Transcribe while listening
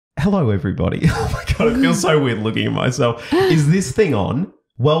Hello, everybody. Oh my God, I feel so weird looking at myself. Is this thing on?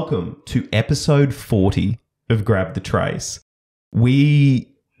 Welcome to episode 40 of Grab the Trace.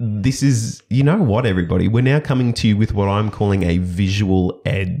 This is, you know what, everybody? We're now coming to you with what I'm calling a visual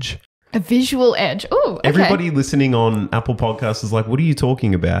edge. A visual edge. Oh, okay. Everybody listening on Apple Podcasts is like, what are you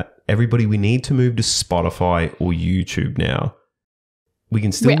talking about? Everybody, we need to move to Spotify or YouTube now. We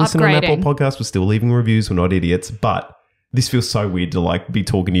can still listen on Apple Podcasts. We're still leaving reviews. We're not idiots. But this feels so weird to like be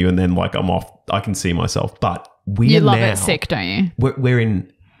talking to you and then like I'm off. I can see myself. But you love it sick, don't you? We're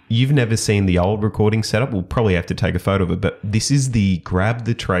in. You've never seen the old recording setup. We'll probably have to take a photo of it. But this is the Grab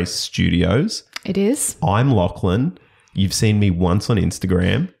the Trace Studios. It is. I'm Lachlan. You've seen me once on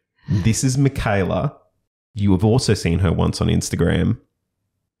Instagram. This is Michaela. You have also seen her once on Instagram.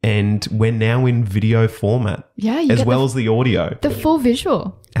 And we're now in video format. Yeah. As well as the audio. The full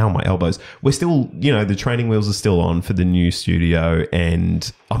visual. Ow, my elbows. We're still, the training wheels are still on for the new studio.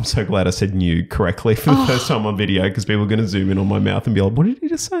 And I'm so glad I said new correctly for the first time on video because people are going to zoom in on my mouth and be like, what did he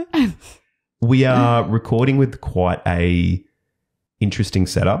just say? We are recording with quite a interesting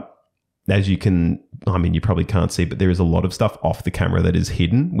setup. As you probably can't see, but there is a lot of stuff off the camera that is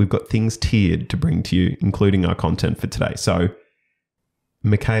hidden. We've got things tiered to bring to you, including our content for today. So,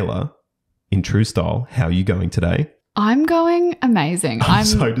 Michaela, in true style, how are you going today? I'm going amazing. I'm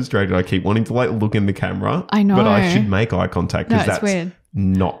so distracted. I keep wanting to look in the camera. I know. But I should make eye contact because that's weird.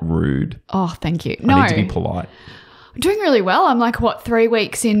 Not rude. Oh, thank you. I need to be polite. I'm doing really well. I'm 3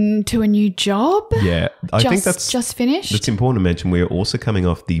 weeks into a new job? Yeah. I think that's just finished. It's important to mention we're also coming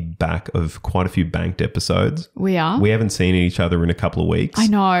off the back of quite a few banked episodes. We are. We haven't seen each other in a couple of weeks. I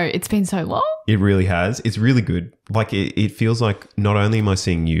know. It's been so long. It really has. It's really good. It feels like not only am I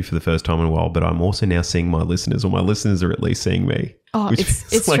seeing you for the first time in a while, but I'm also now seeing my listeners, or my listeners are at least seeing me. Oh, which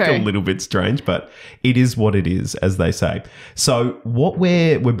it's like true. A little bit strange, but it is what it is, as they say. So what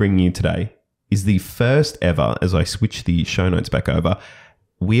we're bringing you today is the first ever, as I switch the show notes back over,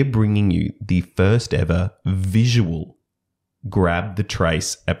 we're bringing you the first ever visual Grab the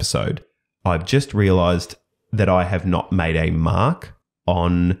Trace episode. I've just realized that I have not made a mark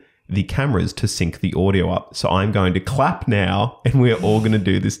on the cameras to sync the audio up. So I'm going to clap now and we're all going to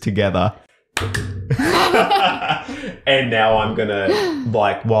do this together. And now I'm going to,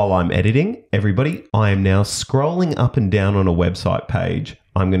 while I'm editing, everybody, I am now scrolling up and down on a website page.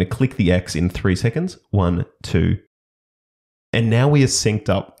 I'm going to click the X in 3 seconds. 1, 2. And now we are synced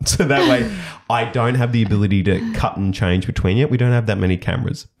up. So that way I don't have the ability to cut and change between you. We don't have that many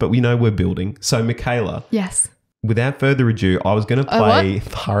cameras, but we know we're building. So Michaela. Yes. Without further ado, I was going to play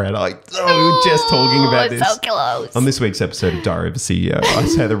far out. We were just talking about this. So close. On this week's episode of Diary of a CEO. I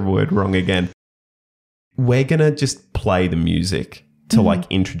say the word wrong again. We're going to just play the music to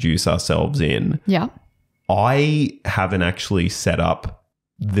introduce ourselves in. Yeah. I haven't actually set up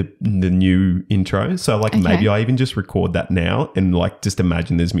the new intro. So maybe I even just record that now and just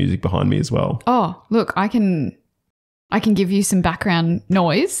imagine there's music behind me as well. Oh, look, I can give you some background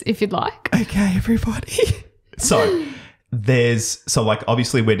noise if you'd like. Okay, everybody. So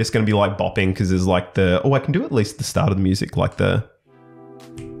obviously we're just going to be bopping because there's I can do at least the start of the music,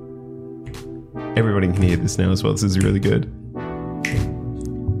 everybody can hear this now as well. This is really good.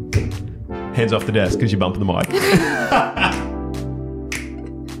 Hands off the desk because you're bumping the mic.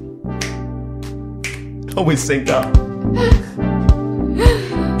 Oh, we're synced up.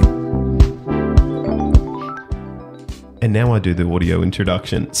 And now I do the audio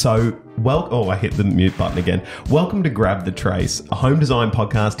introduction. So, I hit the mute button again. Welcome to Grab the Trace, a home design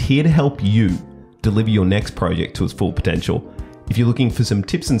podcast here to help you deliver your next project to its full potential. If you're looking for some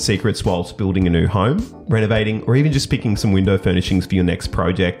tips and secrets whilst building a new home, renovating, or even just picking some window furnishings for your next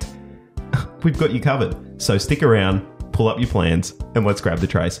project, we've got you covered. So stick around, pull up your plans, and let's grab the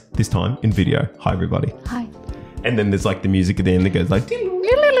trace, this time in video. Hi, everybody. Hi. And then there's the music at the end that goes Fade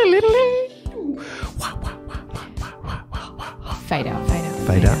out, fade out.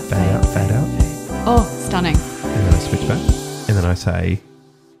 Fade out, fade out, fade out. Oh, stunning. And then I switch back. And then I say,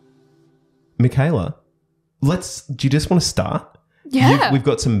 Michaela, do you just want to start? Yeah. We've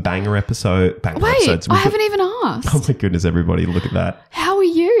got some banger episodes. Wait, I haven't even asked. Oh my goodness, everybody, look at that. How are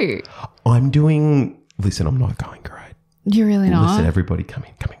you? I'm not going great. You're really not? Listen, everybody, come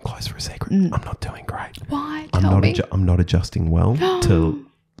in close for a secret. I'm not doing great. Why? I'm not adjusting well to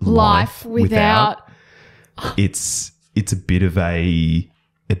life without. It's a bit of a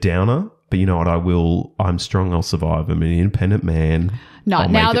downer, but you know what? I'm strong. I'll survive. I'm an independent man. No,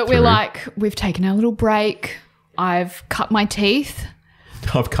 now that we've taken a little break, I've cut my teeth.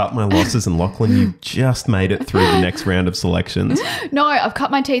 I've cut my losses, and Lachlan, you just made it through the next round of selections. No, I've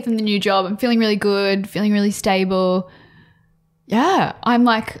cut my teeth in the new job. I'm feeling really good, feeling really stable. Yeah, I'm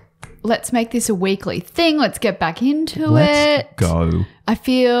let's make this a weekly thing. Let's get back into Let's it. go. I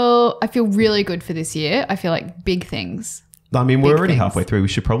feel really good for this year. I feel like big things. I mean, we're already things. halfway through. We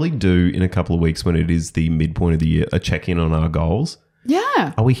should probably do in a couple of weeks when it is the midpoint of the year, a check-in on our goals.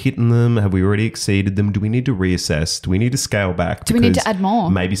 Yeah. Are we hitting them? Have we already exceeded them? Do we need to reassess? Do we need to scale back? Do we need to Because add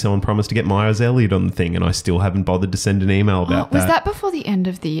more? Maybe someone promised to get Myers Elliott on the thing and I still haven't bothered to send an email about Was that before the end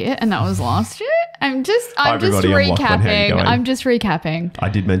of the year? And that was last year? I'm just everybody, I'm Lachlan. How you recapping. going? I'm just recapping. I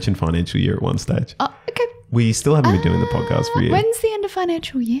did mention financial year at one stage. Oh, okay. We still haven't been doing the podcast for a year. When's the end of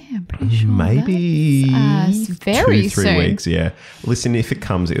financial year? I'm pretty sure. Maybe that's, very 2-3 soon. weeks, yeah. Listen, if it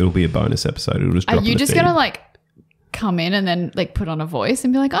comes, it'll be a bonus episode. It'll just Are drop you in the just feed. going to like come in and then like put on a voice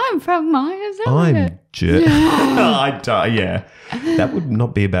and be like, I'm from Myers I'm Elliott? yeah. That would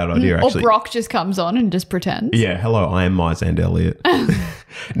not be a bad idea, Or actually. Brock just comes on and just pretends. Yeah, hello, I am Myers and Elliott.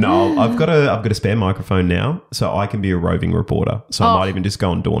 No, I've got a spare microphone now, so I can be a roving reporter. So I might even just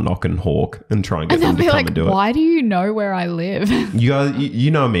go and door knock and hawk and try and get And them they'll to be come like, and do it. why do you know where I live? You guys,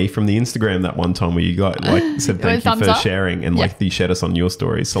 you know me from the Instagram that one time where you got like said thank you thumbs for up? sharing and like you shared us on your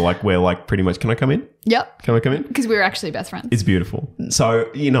stories. So like we're like pretty much, can I come in? Yep. Can I come in? Because we were actually best friends. It's beautiful. So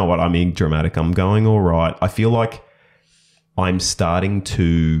you know what? I'm being dramatic. I'm going all right. I feel like I'm starting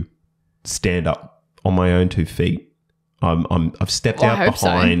to stand up on my own 2 feet. I've stepped out I hope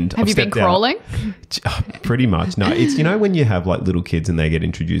behind. so. Have you been crawling? Pretty much. No, it's, you know, when you have like little kids and they get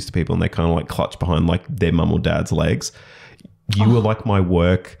introduced to people and they kind of like clutch behind like their mum or dad's legs. You were like my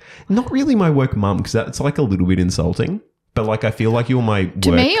work, not really my work mum, because that's like a little bit insulting. But like I feel like you're my To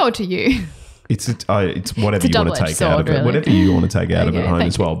work. me or to you? It's whatever you want to double-edged take sword, out of it. really. Whatever you want to take out of it Okay, home thank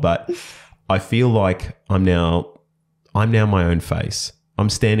as well. But I feel like I'm now my own face. I'm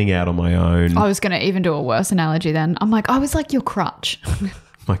standing out on my own. I was going to even do a worse analogy then. I'm like, I was like your crutch.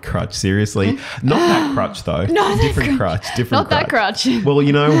 My crutch, seriously. Not that crutch though. No, that different crutch. Different Not that crutch. Well,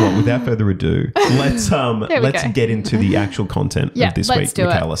 you know what? Without further ado, let's we go. get into the actual content Yeah, of this let's week, do it.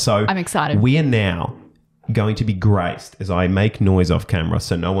 Michaela. So I'm excited. We are now going to be graced as I make noise off camera,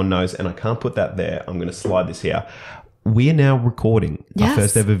 so no one knows, and I can't put that there. I'm going to slide this here. We are now recording our Yes.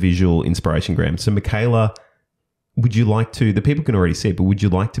 first ever visual inspirationgram. So, Michaela, would you like to? The people can already see it, but would you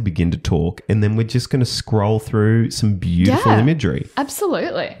like to begin to talk? And then we're just going to scroll through some beautiful Yeah. imagery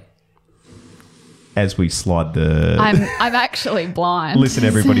Absolutely. as we slide the. I'm actually blind. Listen,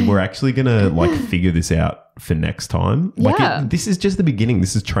 everybody, we're actually going to like figure this out for next time. Like Yeah. this is just the beginning.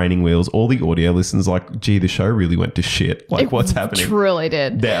 This is training wheels. All the audio listeners like, gee, the show really went to shit. Like, It what's happening? Truly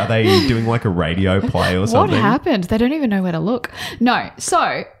did. Are they doing like a radio play or What something? happened? They don't even know where to look. No.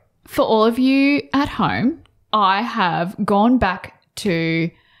 So, for all of you at home, I have gone back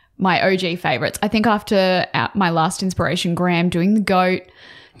to my OG favorites. I think after my last inspiration gram, doing the goat,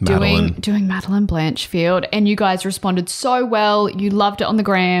 Madeline. doing Madeline Blanchfield, and you guys responded so well. You loved it on the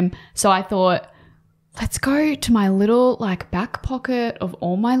gram. So I thought, let's go to my little like back pocket of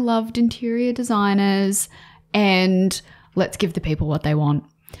all my loved interior designers and let's give the people what they want.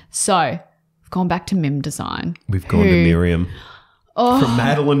 So I've gone back to Mim Design. We've gone to Miriam. From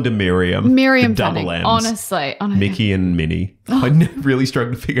Madeline to Miriam. Miriam the double Fanning. M's. Honestly. Mickey and Minnie. Oh. I really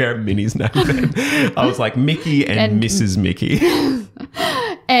struggled to figure out Minnie's name. Then. I was like Mickey and Mrs. Mickey.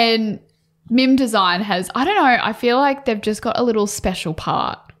 And Mim Design has, I don't know, I feel like they've just got a little special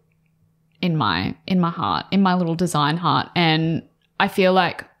part in my heart, in my little design heart. And I feel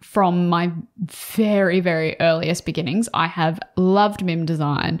like from my very, very earliest beginnings, I have loved Mim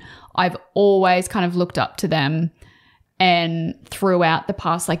Design. I've always kind of looked up to them. And throughout the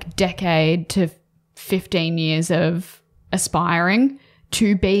past like decade to 15 years of aspiring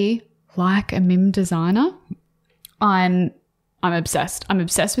to be like a Mim designer, I'm obsessed. I'm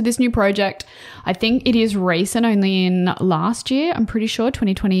obsessed with this new project. I think it is recent, only in last year. I'm pretty sure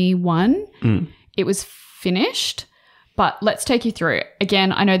 2021. It was finished. But let's take you through it.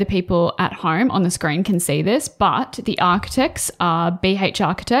 Again, I know the people at home on the screen can see this, but the architects are BH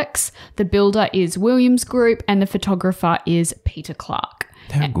Architects, the builder is Williams Group, and the photographer is Peter Clark.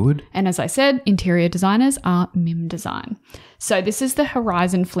 How good. And as I said, interior designers are Mim Design. So this is the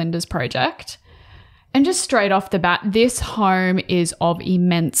Horizon Flinders project. And just straight off the bat, this home is of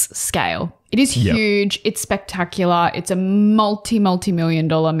immense scale. It is huge. It's spectacular. It's a multi-million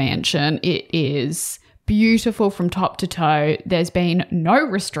dollar mansion. It is beautiful from top to toe. There's been no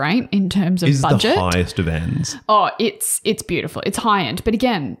restraint in terms of Is budget. the highest of ends. Oh, it's beautiful. It's high end. But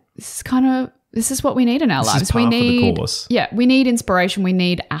again, this is what we need in our lives. Is par for the course. Yeah, we need inspiration. We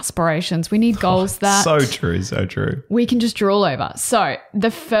need aspirations. We need goals that So true, so true. we can just drool over. So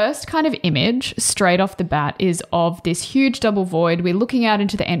the first kind of image straight off the bat is of this huge double void. We're looking out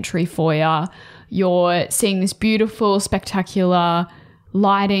into the entry foyer. You're seeing this beautiful, spectacular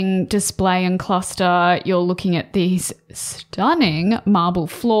lighting display and cluster. You're looking at these stunning marble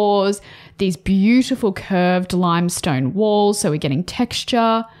floors, these beautiful curved limestone walls, so we're getting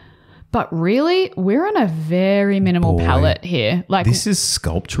texture. But really, we're on a very minimal palette here. Like, this is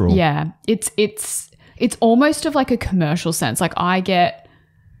sculptural. yeah, it's almost of like a commercial sense. Like I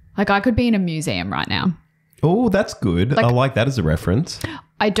could be in a museum right now. Oh, that's good. I like that as a reference.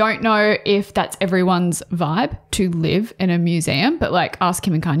 I don't know if that's everyone's vibe to live in a museum, but like ask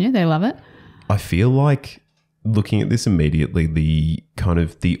Kim and Kanye, they love it. I feel like looking at this immediately, the kind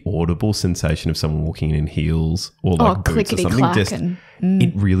of the audible sensation of someone walking in heels or like boots or something, just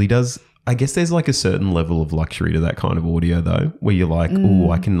it really does. I guess there's like a certain level of luxury to that kind of audio though, where you're like,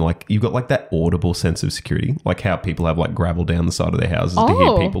 oh, I can like, you've got like that audible sense of security, like how people have like gravel down the side of their houses to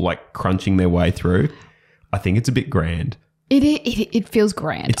hear people like crunching their way through. I think it's a bit grand. It feels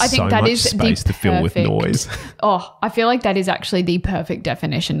grand. It's I think so that much is space to fill with noise. Oh, I feel like that is actually the perfect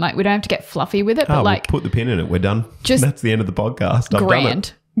definition. Like we don't have to get fluffy with it, but like we'll put the pin in it. We're done. Just that's the end of the podcast. I've done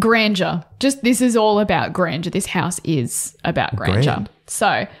it. Grandeur. Just this is all about grandeur. This house is about grandeur. Grand.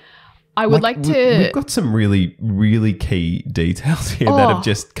 So I would like to. We've got some really, really key details here that have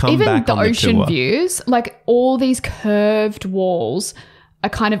just come back on the ocean tour. views, like all these curved walls are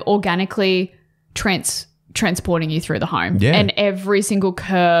kind of organically transporting you through the home. Yeah. And every single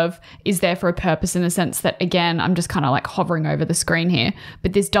curve is there for a purpose in the sense that, again, I'm just kind of like hovering over the screen here,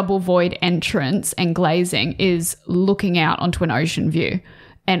 but this double void entrance and glazing is looking out onto an ocean view.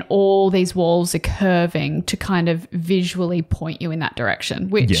 And all these walls are curving to kind of visually point you in that direction,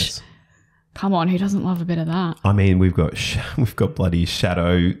 which, come on, who doesn't love a bit of that? I mean, we've got bloody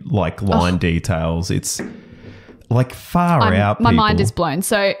shadow like line details. It's like far out. My mind is blown.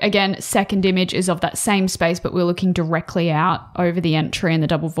 So again, second image is of that same space, but we're looking directly out over the entry and the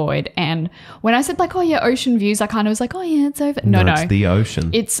double void. And when I said like, oh yeah, ocean views, I kind of was like, oh yeah, it's over. No, it's the ocean.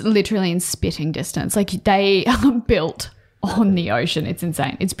 It's literally in spitting distance. Like they are built on the ocean. It's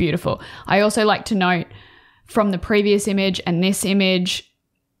insane. It's beautiful. I also like to note from the previous image and this image,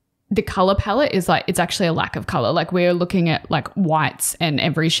 the color palette is like, it's actually a lack of color. Like we're looking at like whites and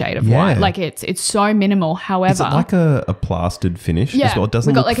every shade of white. Like it's so minimal. However, is it like a plastered finish as well? It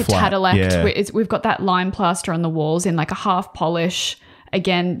doesn't we've got look like flat. a Tadalact. We've got that lime plaster on the walls in like a half polish.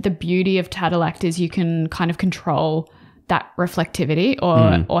 Again, the beauty of Tadalact is you can kind of control that reflectivity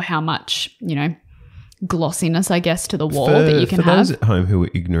or how much, glossiness, I guess, to the wall that you can have. For those at home who are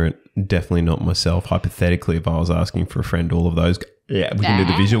ignorant, definitely not myself, hypothetically, if I was asking for a friend, all of those, we can do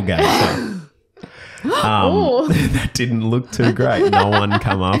the visual game. So. That didn't look too great. No one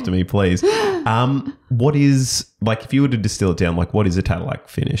come after me, please. What is, like, if you were to distill it down, like, what is a Tadalact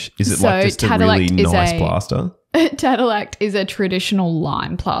finish? Is it like just a really nice plaster? Tadalact is a traditional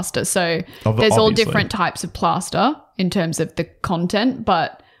lime plaster. So there's all different types of plaster in terms of the content,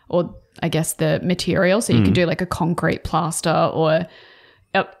 or I guess the material. So you can do like a concrete plaster, or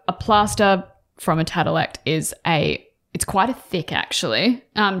a plaster from a Tadalact it's quite a thick actually,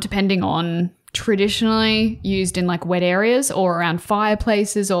 depending on traditionally used in like wet areas or around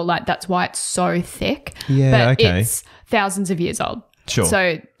fireplaces, or like that's why it's so thick. Yeah, but it's thousands of years old. Sure.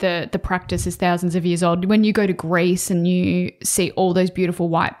 So the practice is thousands of years old. When you go to Greece and you see all those beautiful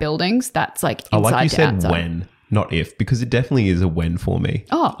white buildings, that's like inside like you to said, outside. when, not if, because it definitely is a when for me.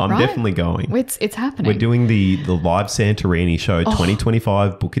 Oh, I'm right? definitely going. It's happening. We're doing the live Santorini show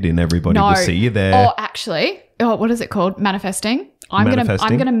 2025. Book it in, everybody. No. We'll see you there. Oh, actually, what is it called? Manifesting. I'm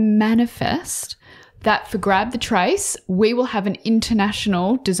gonna manifest that for Grab the Trace, we will have an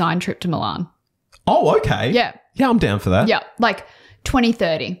international design trip to Milan. Oh, okay. Yeah. Yeah, I'm down for that. Yeah, like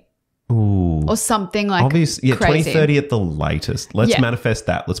 2030. Ooh. Or something like obviously, yeah, crazy. 2030 at the latest. Let's manifest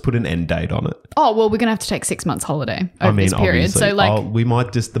that. Let's put an end date on it. Oh, well, we're going to have to take 6 months holiday over this period. Obviously. So like we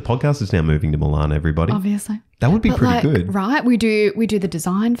might just, the podcast is now moving to Milan, everybody. Obviously. That would be pretty good. Right? We do the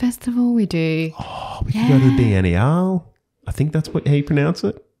design festival. We do. Oh, we can go to the Biennale. I think that's how you pronounce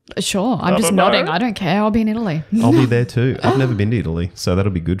it. Sure. I'm just nodding. I don't care. I'll be in Italy. I'll be there too. I've never been to Italy, so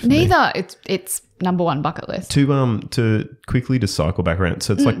that'll be good for me. Neither. It's number one bucket list. To quickly just cycle back around.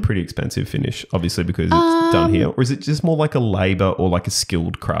 So it's like pretty expensive finish, obviously, because it's done here. Or is it just more like a labor or like a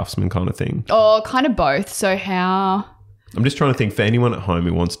skilled craftsman kind of thing? Oh, kind of both. So how? I'm just trying to think for anyone at home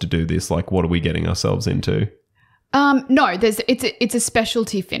who wants to do this, like what are we getting ourselves into? No, it's a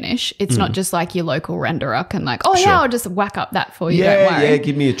specialty finish. It's not just like your local renderer can like, I'll just whack up that for you. Don't worry. Yeah,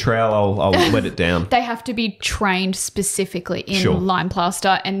 give me a trowel, I'll wet it down. They have to be trained specifically in lime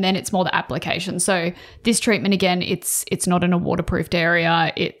plaster, and then it's more the application. So this treatment, again, it's not in a waterproofed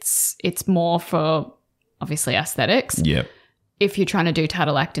area. It's more for obviously aesthetics. Yeah. If you're trying to do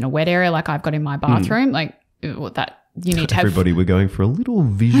Tadalact in a wet area like I've got in my bathroom, like you need to have. Everybody, we're going for a little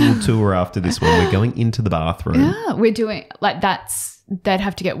visual tour after this one. We're going into the bathroom. Yeah, we're doing like they'd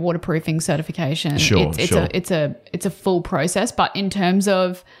have to get waterproofing certification. Sure, it's a full process, but in terms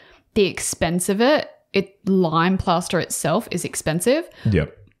of the expense of it, lime plaster itself is expensive.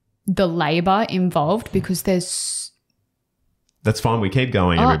 Yep. The labor involved, because there's That's fine. We keep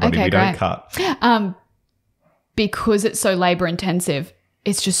going, everybody. okay, we don't great. cut. Because it's so labor intensive,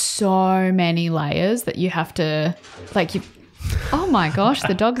 it's just so many layers that you have to oh my gosh,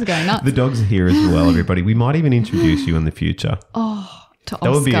 the dog's going nuts. The dog's are here as well, everybody. We might even introduce you in the future. To Oscar.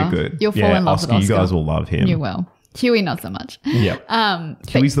 That would be a good. You'll fall in love Oscar, with Oscar. you guys will love him. You will. Huey, not so much. Yep.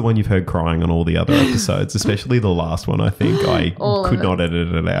 Huey's the one you've heard crying on all the other episodes, especially the last one. I think I could not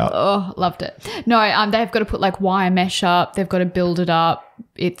edit it out. Oh, loved it. No, they've got to put like wire mesh up. They've got to build it up.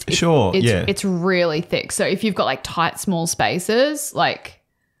 It's It's really thick. So if you've got like tight, small spaces, like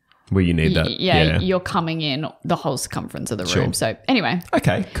where you need that, you're coming in the whole circumference of the room. Sure. So anyway,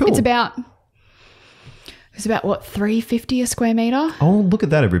 okay, cool. It's about what, $350 a square meter. Oh, look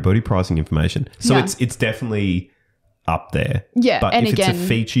at that, everybody! Pricing information. So Yeah. it's definitely up there. Yeah, but and if again, it's a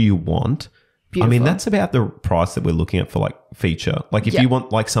feature you want, I mean, that's about the price that we're looking at for like feature. Like if you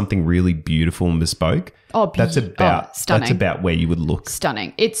want like something really beautiful and bespoke, that's stunning. That's about where you would look.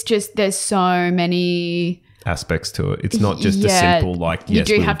 Stunning. It's just there's so many aspects to it. It's not just a simple like, yes,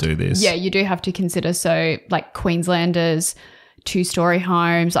 we'll do this. Yeah, you do have to consider. So like Queenslanders, 2-story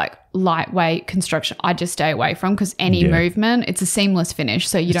homes, like lightweight construction, I just stay away from, because any movement, it's a seamless finish.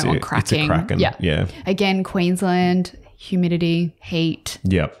 So you don't want cracking. It's a cracking. Yeah. Again, Queensland, humidity, heat.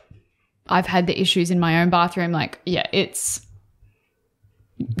 Yep. I've had the issues in my own bathroom. Like, it's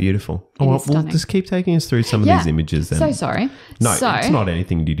beautiful. We'll just keep taking us through some of these images then. So sorry. No, it's not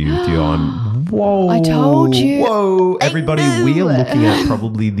anything to do with you. Whoa. I told you. Whoa. Everybody, we are looking at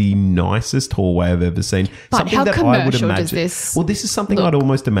probably the nicest hallway I've ever seen. But something how that commercial I would imagine, does this Well, this is something I'd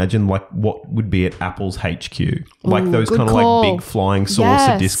almost imagine like what would be at Apple's HQ. Like those good kind of call. like big flying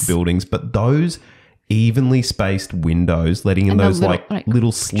saucer disc buildings. But those evenly spaced windows letting in those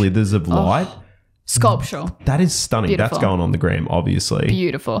little slithers of light. Sculptural. That is stunning. Beautiful. That's going on the gram, obviously.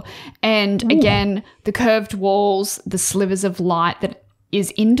 Beautiful. And again, the curved walls, the slivers of light that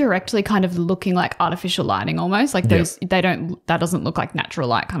is indirectly kind of looking like artificial lighting almost. Like those, that doesn't look like natural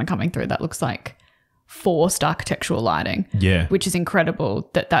light kind of coming through. That looks like forced architectural lighting. Yeah. Which is incredible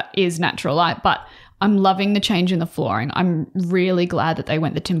that is natural light. But I'm loving the change in the flooring. I'm really glad that they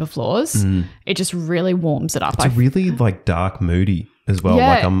went the timber floors. It just really warms it up. It's really like dark, moody as well.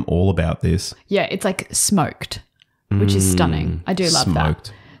 Yeah. Like I'm all about this. Yeah, it's like smoked, which is stunning. I do love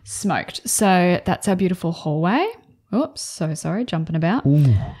that. Smoked. So that's our beautiful hallway. Oops, so sorry, jumping about.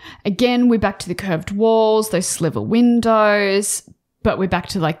 Ooh. Again, we're back to the curved walls, those sliver windows, but we're back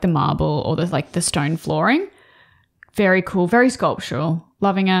to like the marble or the stone flooring. Very cool, very sculptural.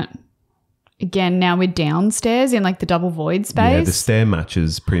 Loving it. Again, now we're downstairs in like the double void space. Yeah, the stair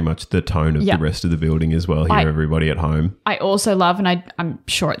matches pretty much the tone of the rest of the building as well here, everybody at home. I also love, and I'm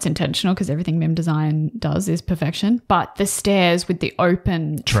sure it's intentional because everything Mim Design does is perfection, but the stairs with the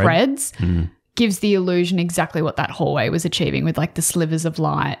open treads gives the illusion exactly what that hallway was achieving with like the slivers of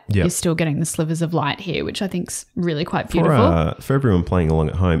light. Yep. You're still getting the slivers of light here, which I think's really quite beautiful. For everyone playing along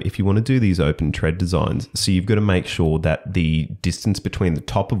at home, if you want to do these open tread designs, so you've got to make sure that the distance between the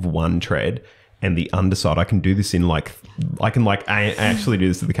top of one tread and the underside, I can do this in I actually do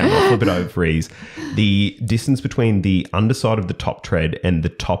this to the camera, I'll flip it over for ease. The distance between the underside of the top tread and the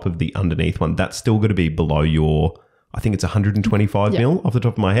top of the underneath one, that's still got to be below your, I think it's 125 mil off the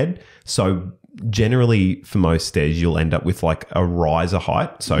top of my head. So generally for most stairs, you'll end up with like a riser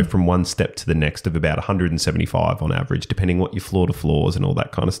height. So from one step to the next of about 175 on average, depending what your floor to floors and all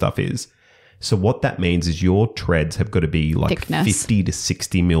that kind of stuff is. So what that means is your treads have got to be like thickness. 50 to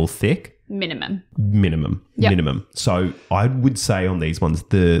 60 mil thick. Minimum. So I would say on these ones,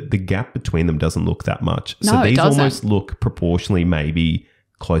 the gap between them doesn't look that much. So No, it these doesn't. almost look proportionally maybe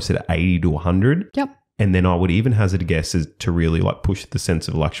closer to 80 to 100. Yep. And then I would even hazard a guess as to really like push the sense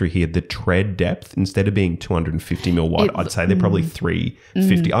of luxury here. The tread depth, instead of being 250 mil wide, I'd say they're probably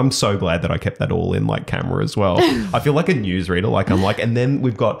 350. I'm so glad that I kept that all in like camera as well. I feel like a newsreader. And then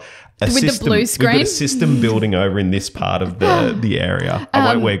we've got a With system. the blue screen. We've got a system building over in this part of the area. I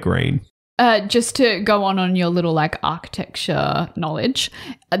won't wear green. Just to go on your little like architecture knowledge,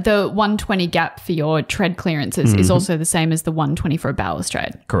 the 120 gap for your tread clearances is also the same as the 120 for a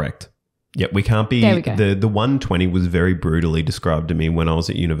balustrade. Correct. Yep, we can't be. There we go. The 120 was very brutally described to me when I was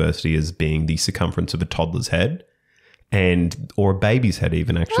at university as being the circumference of a toddler's head. or a baby's head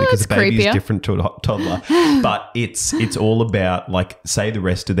even actually, because that's a baby creepier. is different to a toddler. But it's all about like, say the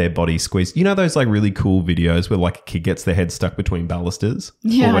rest of their body squeezed. You know those like really cool videos where like a kid gets their head stuck between balusters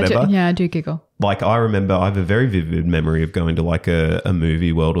or whatever? I do giggle. Like I remember I have a very vivid memory of going to like a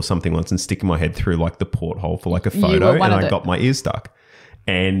movie world or something once and sticking my head through like the porthole for like a photo and I got my ear stuck.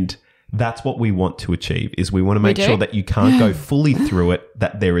 And that's what we want to achieve is we want to make sure that you can't go fully through it,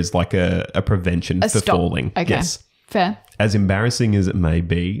 that there is like a prevention for stop. falling. Okay. Yes. Fair. As embarrassing as it may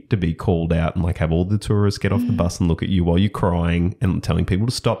be to be called out and like have all the tourists get off the bus and look at you while you're crying and telling people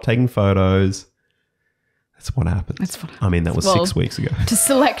to stop taking photos. That's what happens. I mean, that was 6 weeks ago. To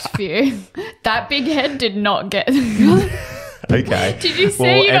select few, that big head did not get... Okay. Did you see?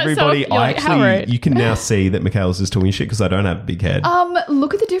 Well, You got everybody, you're like, how rude. you can now see that Mikhail's just talking shit because I don't have a big head.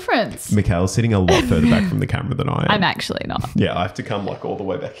 Look at the difference. Mikhail's sitting a lot further back from the camera than I am. I'm actually not. Yeah, I have to come like all the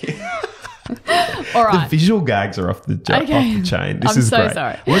way back here. All The right. visual gags are off the chain. This is so great.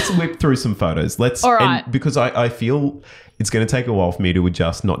 sorry. Let's whip through some photos. All right. And because I feel it's going to take a while for me to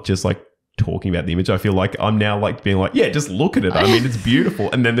adjust, not just like talking about the image. I feel like I'm now like being like, yeah, just look at it. I mean, it's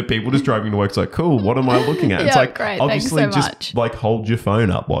beautiful. And then the people just driving to work's like, cool, what am I looking at? It's Yeah, like, great. obviously Thanks so just much. like hold your phone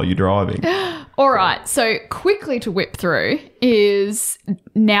up while you're driving. All right. So quickly to whip through is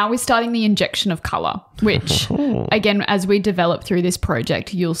now we're starting the injection of colour, which again, as we develop through this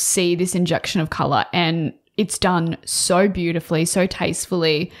project, you'll see this injection of colour and it's done so beautifully, so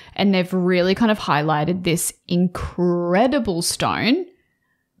tastefully. And they've really kind of highlighted this incredible stone,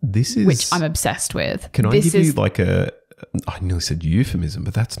 This is which I'm obsessed with. Can I This give you is- like I nearly said euphemism,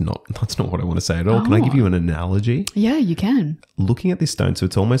 but that's not what I want to say at all. Can I give you an analogy? Yeah, you can. Looking at this stone, so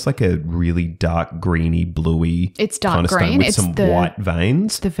it's almost like a really dark greeny, bluey It's dark kind of stone green. with It's some the- white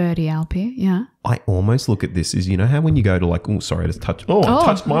veins. The Verde Alpi, yeah. I almost look at this as, you know how when you go to like, oh, sorry, I just touched, I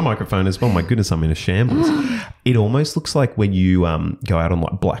touched my microphone as well. My goodness, I'm in a shambles. It almost looks like when you go out on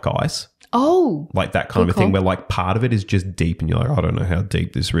like black ice. Oh, Like that kind of a thing where like part of it is just deep and you're like, I don't know how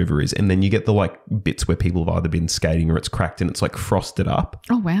deep this river is. And then you get the like bits where people have either been skating or it's cracked and it's like frosted up.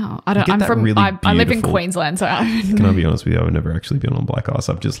 oh wow! I don't. get I'm that from. really I live in beautiful- Queensland, so Can I be honest with you? I've never actually been on black ice.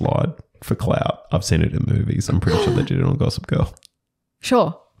 I've just lied for clout. I've seen it in movies. I'm pretty sure they did it on Gossip Girl.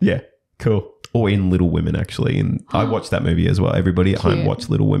 sure. Yeah, cool. Or in Little Women, actually. And I watched that movie as well. Everybody at home Cute. watch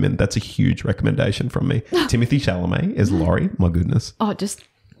Little Women. That's a huge recommendation from me. Timothy Chalamet as Laurie. My goodness. Oh, just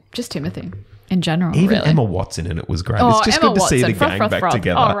Timothy in general. Even really. Emma Watson in it was great. Oh, It's just Emma good to see the Watson. gang Froth, back froth.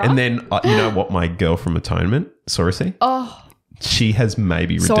 together. Oh, right. And then, you know what? My girl from Atonement, Sorcy, Oh, she has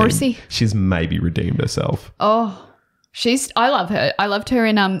maybe redeemed. Sorcy. She's maybe redeemed herself. oh, I love her. I loved her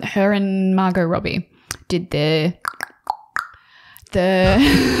in her and Margot Robbie did the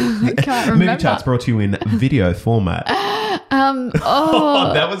I can't remember. Movie Chat's brought to you in video format.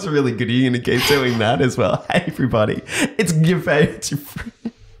 Oh, that was really good. You're going to keep doing that as well. Hey, everybody. It's your favorite.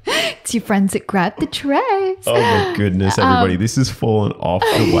 It's your friends that grab the trays. Oh, my goodness, everybody. This has fallen off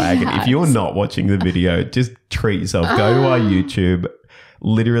the wagon. If you're not watching the video, just treat yourself. Go to our YouTube.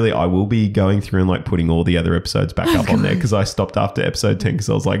 Literally, I will be going through and like putting all the other episodes back up on there because I stopped after episode 10 because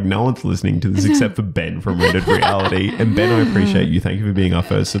I was like, no one's listening to this except for Ben from Rendered Reality. And Ben, I appreciate you. Thank you for being our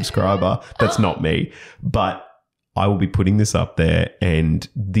first subscriber. That's not me. But I will be putting this up there, and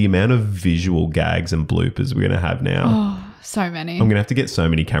the amount of visual gags and bloopers we're going to have now. Oh, so many. I'm going to have to get so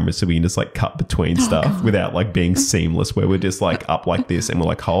many cameras so we can just like cut between stuff without like being seamless where we're just like up like this and we're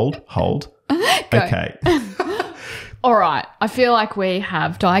like, hold. Okay. All right. I feel like we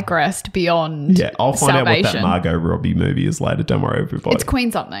have digressed beyond Yeah, I'll find out what that salvation. Margot Robbie movie is later. Don't worry, everybody. It's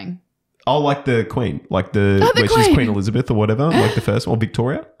Queen something. Oh, like the Queen. Like the where she's Queen. Queen Elizabeth or whatever. Like the first one,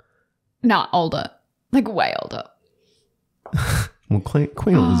 Victoria. No, older. Like way older. Well, Queen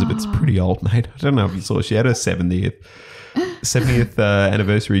Elizabeth's pretty old, mate. I don't know if you saw. She had her 70th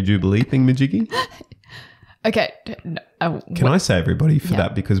anniversary Jubilee thing, Majiggy. Okay. No, Can I say everybody for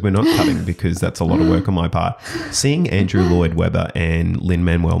that, because we're not cutting, because that's a lot of work on my part. Seeing Andrew Lloyd Webber and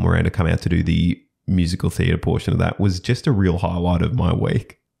Lin-Manuel Miranda come out to do the musical theatre portion of that was just a real highlight of my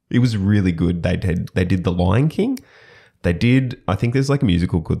week. It was really good. They did The Lion King. They did, I think there's like a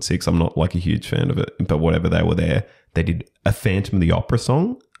musical called Six. I'm not like a huge fan of it, but whatever, they were there. They did a Phantom of the Opera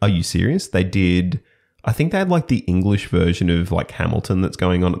song. Are you serious? They did, I think they had like the English version of like Hamilton that's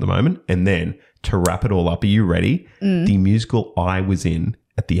going on at the moment. And then to wrap it all up, are you ready? The musical I was in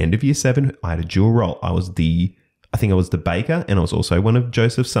at the end of year 7, I had a dual role. I think I was the baker, and I was also one of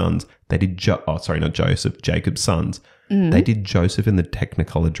Joseph's sons. They did, not Joseph, Jacob's sons. They did Joseph in the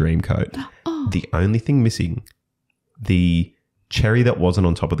Technicolor Dreamcoat. The only thing missing, the cherry that wasn't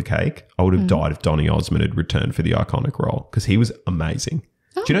on top of the cake, I would have died if Donny Osmond had returned for the iconic role, because he was amazing.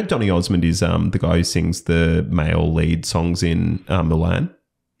 Do you know Donny Osmond is the guy who sings the male lead songs in Milan?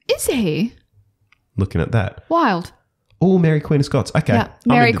 Is he? Looking at that. Wild. Oh, Mary Queen of Scots. Okay. Yeah, I'm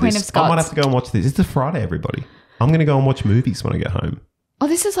Mary into Queen this. of Scots. I might have to go and watch this. It's a Friday, everybody. I'm going to go and watch movies when I get home. Oh,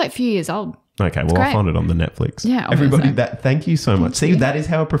 this is like a few years old. Okay, well, great. I'll find it on the Netflix. Yeah, everybody. obviously. Thank you so much. See, that is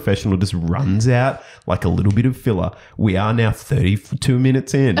how a professional just runs out like a little bit of filler. We are now 32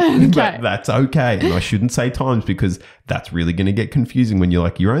 minutes in, but that's okay. And I shouldn't say times because that's really going to get confusing when you're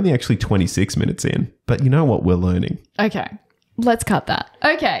like, you're only actually 26 minutes in. But you know what? We're learning. Okay. Let's cut that.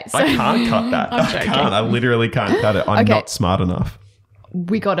 Okay. So I can't cut that. I'm I joking. can't. I literally can't cut it. I'm Okay. not smart enough.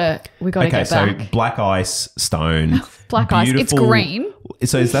 we gotta Okay, get so back. black ice stone. Black ice. It's Beautiful- green.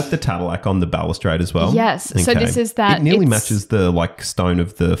 So is that the Tadalac on the balustrade as well? Yes. So this is that- It nearly it's- matches the like stone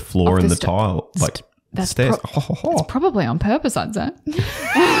of the floor Of and the the tile, like that's stairs. It's probably on purpose, I'd say.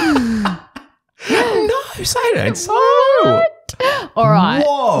 No, say it. So All right.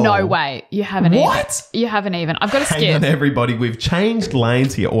 Whoa. No, wait. You haven't What? even. You haven't even. I've got a hang on, skip. everybody. We've changed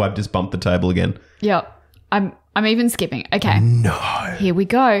lanes here. Oh, I've just bumped the table again. Yep. I'm even skipping. Okay. No. Here we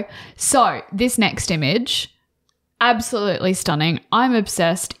go. So this next image, absolutely stunning. I'm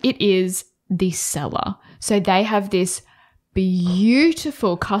obsessed. It is the cellar. So they have this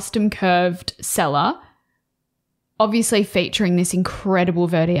beautiful custom curved cellar, obviously featuring this incredible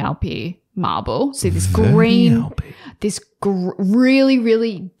Verdi Alpi marble. So this green, this really,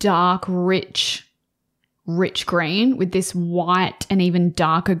 really dark, rich green with this white and even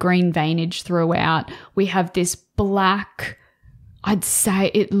darker green veinage throughout. We have this black, I'd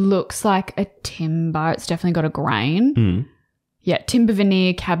say it looks like a timber. It's definitely got a grain. Yeah, timber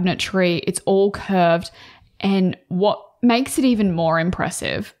veneer cabinetry. It's all curved. And what makes it even more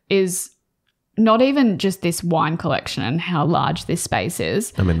impressive is not even just this wine collection and how large this space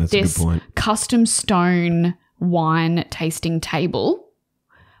is. I mean, that's a this good point. custom stone wine tasting table,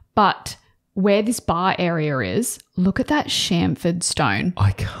 but where this bar area is, look at that chamfered stone.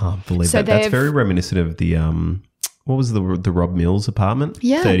 I can't believe So that. That's they've- very reminiscent of the what was the Rob Mills apartment?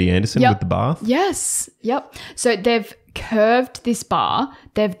 Yeah. 30 Anderson Yep. with the bath. Yes. Yep. So they've curved this bar.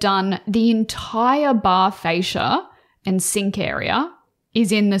 They've done the entire bar fascia and sink area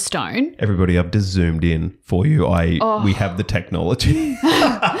is in the stone. Everybody, I've just zoomed in for you. We have the technology.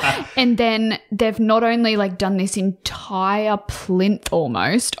 And then they've not only like done this entire plinth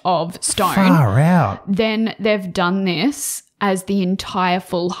almost of stone, Far out. then they've done this as the entire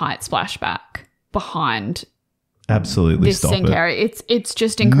full height splashback behind Absolutely this stop sink it. area. It's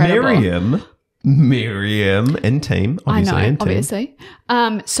just incredible. Miriam and team, obviously. I know, and team. obviously.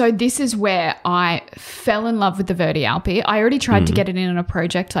 So this is where I fell in love with the Verdi Alpi. I already tried to get it in on a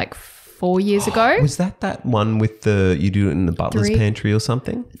project like 4 years ago. Was that one with you do it in the butler's pantry or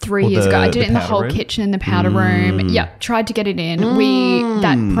something? 3 Or years ago. I did the it in the powder whole room? kitchen, in the powder room. Yep, tried to get it in.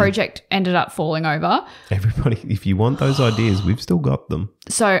 That project ended up falling over. Everybody, if you want those ideas, we've still got them.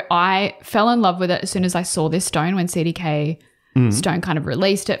 So I fell in love with it as soon as I saw this stone when CDK Stone kind of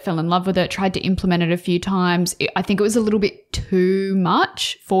released it, fell in love with it, tried to implement it a few times. I think it was a little bit too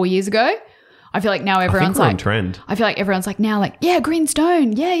much 4 years ago. I feel like now everyone's we're on like, trend. I feel like everyone's like now like, yeah, green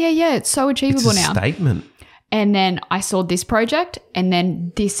stone. Yeah. It's so achievable It's a now. statement. And then I saw this project, and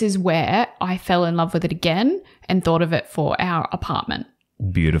then this is where I fell in love with it again and thought of it for our apartment.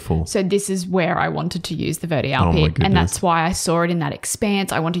 Beautiful. So this is where I wanted to use the Verdi Oh my Alpi, goodness. and that's why I saw it in that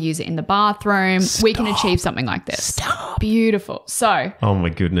expanse. I want to use it in the bathroom. We can achieve something like this. Stop. Beautiful. So Oh my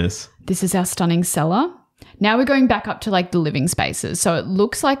goodness. this is our stunning cellar. Now we're going back up to like the living spaces. So it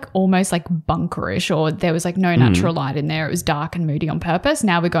looks like almost like bunkerish, or there was like no natural light in there. It was dark and moody on purpose.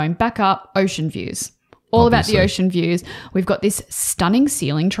 Now we're going back up, ocean views. All about the Obviously. ocean views. We've got this stunning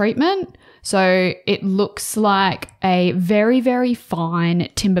ceiling treatment. So it looks like a very, very fine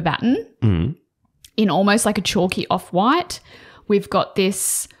timber batten in almost like a chalky off-white. We've got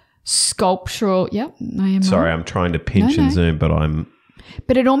this sculptural, yep, I am Sorry, right. I'm trying to pinch No. and zoom, but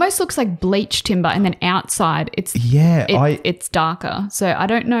But it almost looks like bleached timber, and then outside it's it's darker. So I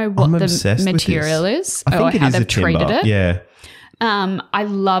don't know what I'm the obsessed with material this. is I or think it how is a they've treated timber. it. Yeah. I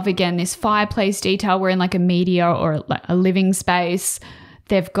love, again, this fireplace detail. We're in like a media or like a living space.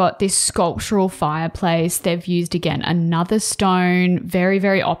 They've got this sculptural fireplace. They've used, again, another stone, very,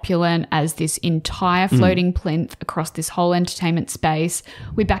 very opulent, as this entire floating plinth across this whole entertainment space.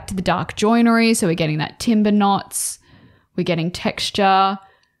 We're back to the dark joinery, so we're getting that timber knots. We're getting texture.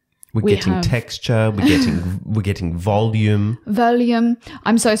 We're We getting have- texture. We're getting volume. Volume.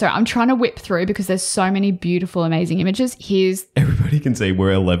 I'm so sorry. I'm trying to whip through because there's so many beautiful, amazing images. Here's, Everybody can see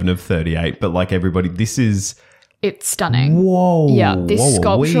we're 11 of 38, but like everybody, this is it's stunning. whoa. Yeah, this whoa,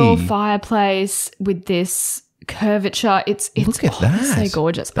 sculptural wee. fireplace with this curvature. It's Look at that. so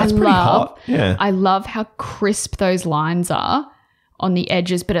gorgeous. That's pretty hot. Yeah. I love how crisp those lines are on the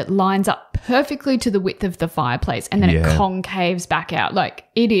edges, but it lines up perfectly to the width of the fireplace, and then it concaves back out. Like,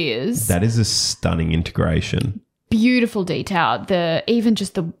 it is That is a stunning integration. beautiful detail. Even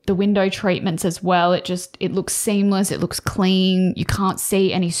just the window treatments as well. It looks seamless. It looks clean. You can't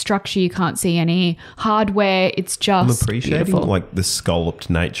see any structure. You can't see any hardware. It's just I'm appreciating beautiful. like the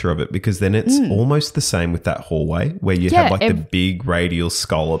scalloped nature of it, because then it's almost the same with that hallway where you have like the big radial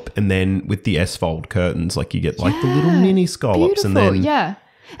scallop, and then with the S-fold curtains, like you get like the little mini scallops. Beautiful, And then yeah.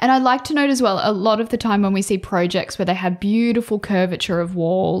 And I like to note as well, a lot of the time when we see projects where they have beautiful curvature of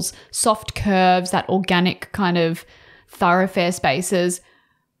walls, soft curves, that organic kind of thoroughfare spaces,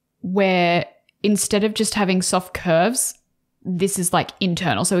 where instead of just having soft curves, this is like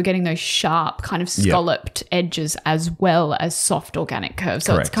internal. So we're getting those sharp kind of scalloped edges as well as soft organic curves.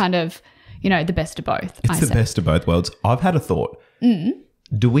 So Correct. it's kind of, the best of both. it's the best of both worlds. I've had a thought.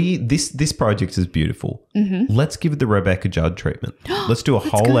 Do we, this project is beautiful. Let's give it the Rebecca Judd treatment. Let's do a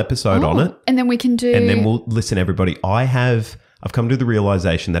whole episode on it. And then we can do... And then we'll listen, everybody. I've come to the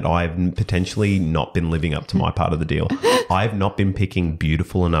realization that I've potentially not been living up to my part of the deal. I've not been picking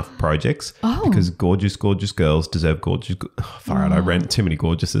beautiful enough projects because gorgeous, gorgeous girls deserve gorgeous. Far out, I ran too many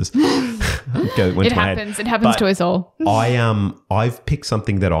gorgeouses. It happens. It happens to us all. I've picked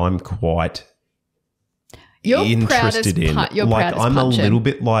something that I'm quite You're interested in. I'm a little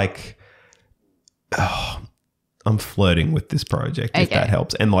bit like, I'm flirting with this project, if that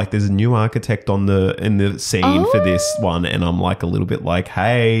helps. And like, there's a new architect in the scene for this one, and I'm like a little bit like,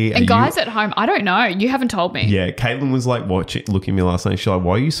 hey. And guys at home, I don't know. You haven't told me. Yeah, Caitlin was like looking at me last night. She's like,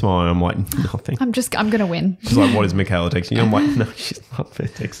 why are you smiling? I'm like, nothing. I'm going to win. She's like, what is Michaela texting you? I'm like, no, she's not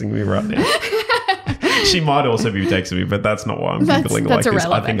texting me right now. She might also be texting me, but that's not why I'm giggling like this.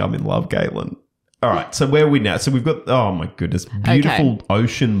 I think I'm in love, Caitlin. All right, so where are we now? So we've got, oh my goodness, beautiful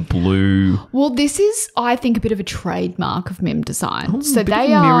ocean blue. Well, this is, I think, a bit of a trademark of Mim Design. So they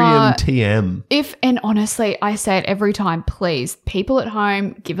Miriam are TM. And honestly, I say it every time, please, people at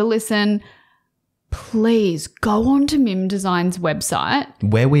home, give a listen. Please go on to Mim Design's website.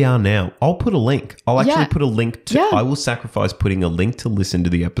 Where we are now. I'll put a link. I'll actually put a link to, Yeah. I will sacrifice putting a link to listen to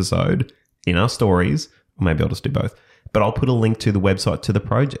the episode in our stories. Or maybe I'll just do both. But I'll put a link to the website to the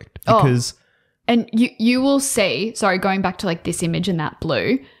project because... And you will see, sorry, going back to like this image and that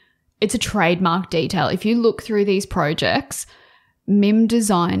blue, it's a trademark detail. If you look through these projects, Mim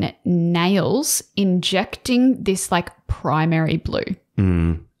Design nails injecting this like primary blue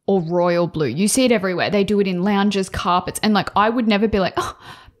or royal blue. You see it everywhere. They do it in lounges, carpets, and like I would never be like, oh,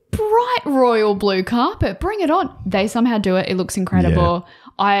 bright royal blue carpet, bring it on. They somehow do it. It looks incredible.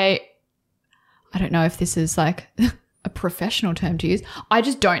 Yeah. I don't know if this is like... a professional term to use. I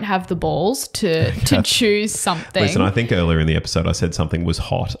just don't have the balls to choose something. Listen, I think earlier in the episode I said something was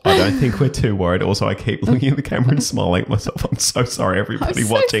hot. I don't think we're too worried. Also, I keep looking at the camera and smiling at myself. I'm so sorry, everybody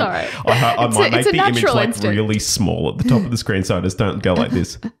watching. Sorry. I might make the image like instinct. really small at the top of the screen so I just don't go like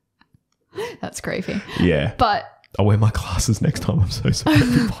this. That's creepy. Yeah. But I'll wear my glasses next time. I'm so sorry,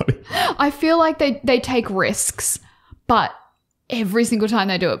 everybody. I feel like they take risks, but every single time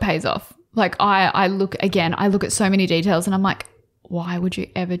they do it pays off. Like I look at so many details and I'm like, why would you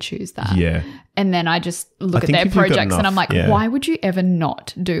ever choose that? Yeah. And then I just look at their projects and I'm like, why would you ever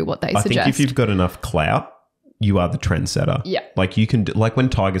not do what they suggest? I think if you've got enough clout, you are the trendsetter. Yeah. Like you can, like when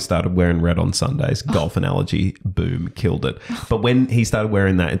Tiger started wearing red on Sundays, golf analogy, boom, killed it. But when he started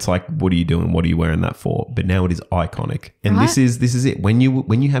wearing that, it's like, what are you doing? What are you wearing that for? But now it is iconic. And this is it. When you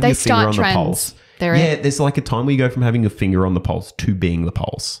have your finger on the pulse. There's like a time where you go from having a finger on the pulse to being the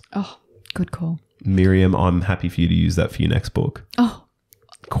pulse. Oh, good call. Miriam, I'm happy for you to use that for your next book. Oh.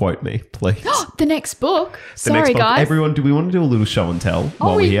 Quote me, please. The next book. Sorry, guys. Everyone, do we want to do a little show and tell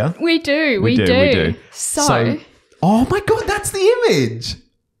while we're here? We do. So, oh my God, that's the image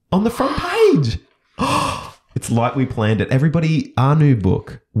on the front page. It's like we planned it. Everybody, our new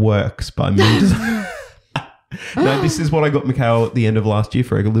book, Works by Mim Design. No, this is what I got Mikhail at the end of last year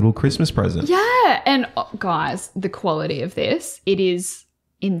for a little Christmas present. Yeah. And guys, the quality of this, it is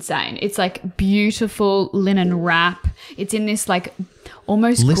insane. It's like beautiful linen wrap. It's in this like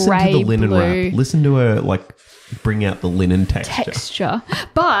almost Listen grey to the linen blue wrap. Listen to her like bring out the linen texture.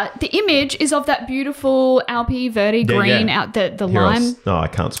 But the image is of that beautiful Alpi Verde green out the Here lime. No, I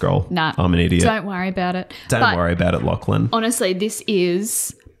can't scroll. Nah, I'm an idiot. Don't worry about it. Don't worry about it, Lachlan. Honestly, this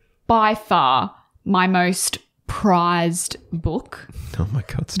is by far my most prized book Oh my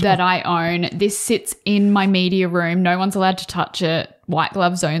God, stop. that I own. This sits in my media room. No one's allowed to touch it. White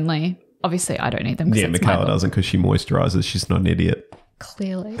gloves only. Obviously, I don't need them. Yeah, it's my Michaela book. doesn't because she moisturizes. She's not an idiot.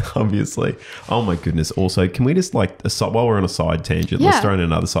 Clearly. Obviously. Oh my goodness. Also, can we just while we're on a side tangent, let's Yeah. throw in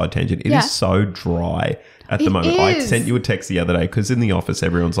another side tangent. It Yeah. is so dry at the It moment. I is. sent you a text the other day because in the office,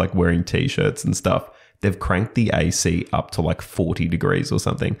 everyone's like wearing t-shirts and stuff. They've cranked the AC up to like 40 degrees or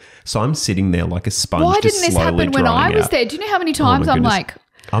something. So I'm sitting there like a sponge. Why just didn't this slowly happen when I drying was out. there? Do you know how many times I'm goodness. like,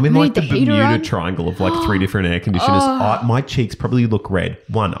 I'm in I like need the the heater Bermuda on? Triangle of like 3 different air conditioners. My cheeks probably look red.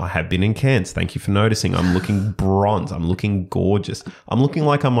 One, I have been in Cairns. Thank you for noticing. I'm looking bronze. I'm looking gorgeous. I'm looking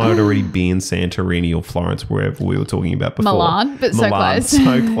like I might already be in Santorini or Florence, wherever we were talking about before. Milan, but so close.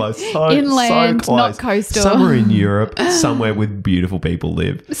 So close. So, Inland, so not close. coastal. Somewhere in Europe, somewhere with beautiful people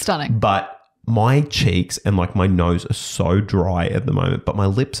live. Stunning. But my cheeks and like my nose are so dry at the moment, but my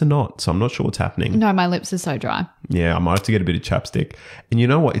lips are not. So I'm not sure what's happening. No, my lips are so dry. Yeah, I might have to get a bit of chapstick. And you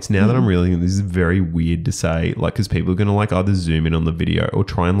know what? It's now that I'm realizing this is very weird to say, like, because people are going to like either zoom in on the video or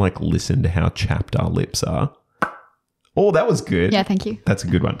try and like listen to how chapped our lips are. Oh, that was good. Yeah, thank you. That's a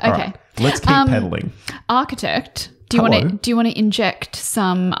good one. All Okay. right, let's keep pedaling. Architect. Do you Hello. want to inject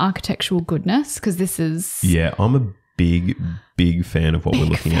some architectural goodness? Because this is Yeah, I'm a big fan of what we're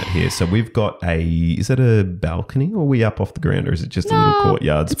looking at here. So we've got is that a balcony or are we up off the ground or is it just a little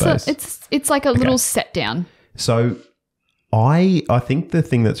courtyard space? It's like a little set down. So I think the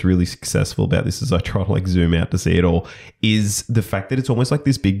thing that's really successful about this is I try to like zoom out to see it all is the fact that it's almost like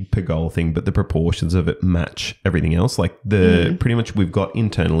this big pergola thing, but the proportions of it match everything else. Like pretty much we've got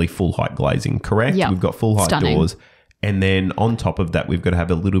internally full height glazing, correct? Yeah. We've got full height Stunning. doors. And then on top of that, we've got to have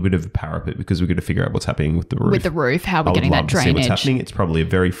a little bit of a parapet because we've got to figure out what's happening with the roof. With the roof, how I we're would getting love that to see what's drainage. happening. It's probably a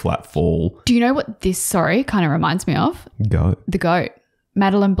very flat fall. Do you know what this, kind of reminds me of? Goat. The goat.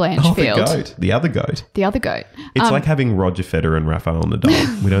 Madeline Oh, the Blanchfield. goat. The other goat. The other goat. It's like having Roger Federer and Rafael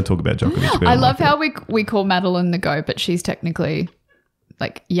Nadal. We don't talk about Djokovic. We I don't love like how we call Madeline the goat, but she's technically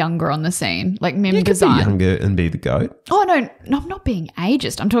like younger on the scene, like Mim it. You could be Design. younger and be the goat. Oh, no, I'm not being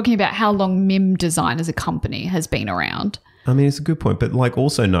ageist. I'm talking about how long Mim Design as a company has been around. I mean, it's a good point. But like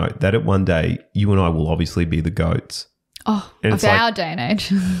also note that at one day, you and I will obviously be the goats. Oh, And of it's like- our day and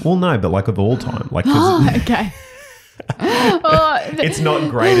age. Well, no, but like of all time. Like 'cause Oh, okay. it's not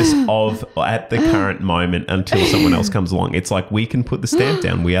greatest of at the current moment until someone else comes along. It's like we can put the stamp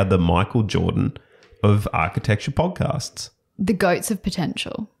down. We are the Michael Jordan of architecture podcasts. The goats of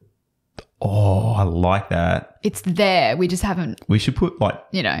potential. Oh, I like that. It's there. We just haven't, We should put like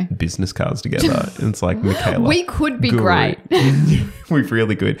business cards together. And it's like Michaela. We could be Guru. great. We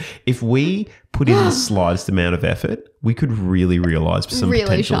really could. If we put in the slightest amount of effort, we could really realize some Really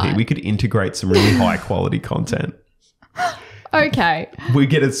potential here. shine. We could integrate some really high quality content. Okay. We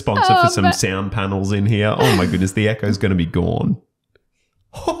get a sponsor for some sound panels in here. Oh my goodness, the echo's going to be gone.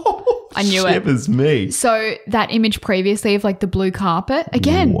 I knew it. Shivers me. So that image previously of like the blue carpet,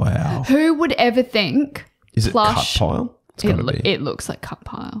 again, Wow. who would ever think Is it plush? cut pile? It's got to be. It looks like cut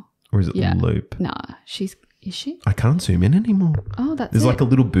pile. Or is it Yeah. loop? Nah, is she? I can't zoom in anymore. Oh, that's There's it. like a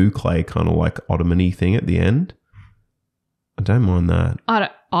little boucle kind of like ottoman-y thing at the end. I don't mind that.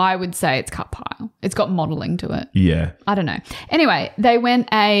 I would say it's cut pile. It's got modelling to it. Yeah. I don't know. Anyway, they went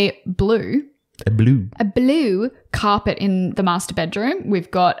a blue carpet in the master bedroom. We've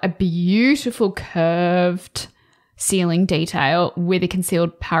got a beautiful curved ceiling detail with a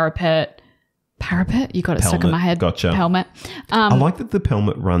concealed parapet. Parapet? You got it stuck in Pelmet. my head. Gotcha. Pelmet. I like that the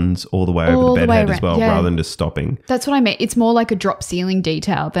pelmet runs all the way over All the the bed way head as around, well, yeah. rather than just stopping. That's what I meant. It's more like a drop ceiling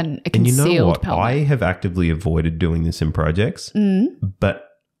detail than a And you concealed know what? pelmet. I have actively avoided doing this in projects, Mm. but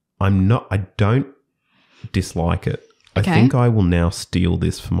I don't dislike it. Okay. I think I will now steal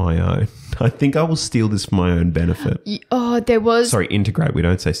this for my own. I think I will steal this for my own benefit. There was, Sorry, integrate. We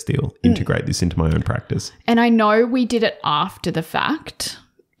don't say steal. Integrate this into my own practice. and I know we did it after the fact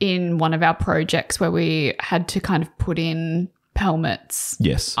in one of our projects where we had to kind of put in pelmets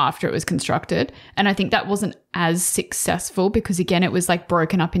Yes. after it was constructed. And I think that wasn't as successful because, again, it was like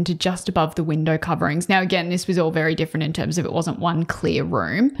broken up into just above the window coverings. Now, again, this was all very different in terms of it wasn't one clear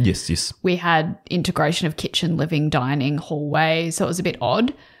room. Yes. We had integration of kitchen, living, dining, hallway. So it was a bit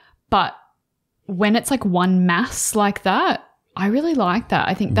odd. But when it's like one mass like that, I really like that.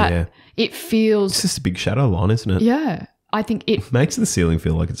 I think that Yeah. it feels, It's just a big shadow line, isn't it? yeah, I think it, Makes the ceiling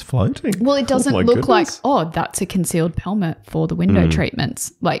feel like it's floating. well, it doesn't Oh my look like, goodness. oh, that's a concealed pelmet for the window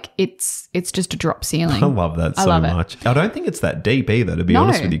treatments. Like it's just a drop ceiling. I love that so love it. much. I don't think it's that deep either, to be No.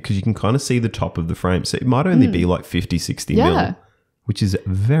 honest with you, because you can kind of see the top of the frame. So it might only be like 50, 60 Yeah. mil, which is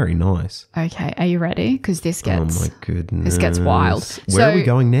very nice. Okay, are you ready? Because this gets, Oh my goodness. gets wild. Where are So- we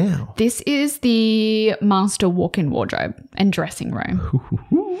going now? this is the master walk-in wardrobe and dressing room.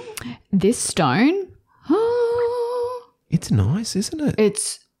 This stone, It's nice, isn't it?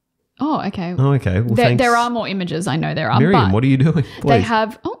 it's, Oh, okay. Oh, okay. Well, thanks. There are more images. I know there are. Miriam, but what are you doing? Please. they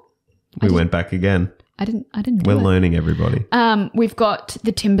have. Oh, we went back again. I didn't. We're do it. learning, everybody. We've got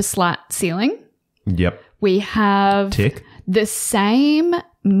the timber slat ceiling. Yep. We have Tick. the same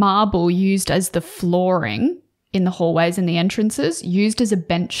marble used as the flooring in the hallways and the entrances, used as a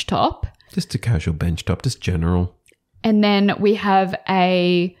bench top. Just a casual bench top, just general. And then we have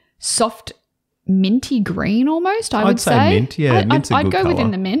a soft minty green almost, I would say. I'd say mint, yeah. Mint's a I'd good go colour.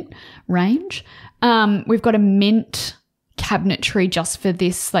 within the mint range. We've got a mint cabinetry just for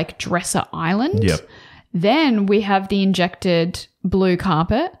this like dresser island. Yep. Then we have the injected blue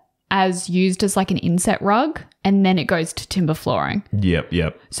carpet as used as like an inset rug, and then it goes to timber flooring.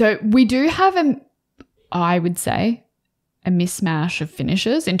 Yep. So we do have I would say, a mishmash of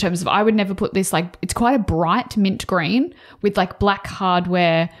finishes in terms of I would never put this like, it's quite a bright mint green with like black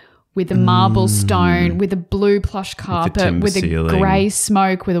hardware, with a marble stone, with a blue plush carpet, timber with a ceiling. grey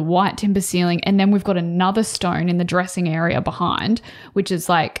smoke, with a white timber ceiling. And then we've got another stone in the dressing area behind, which is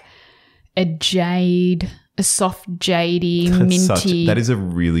like a soft jadey, minty. That is a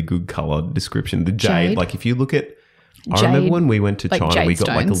really good colour description. The jade. Like if you look at, I Jade, remember when we went to like China, jade we got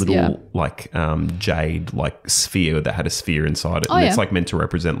like a stones, little yeah. like jade like sphere that had a sphere inside it. Oh, and it's yeah. like meant to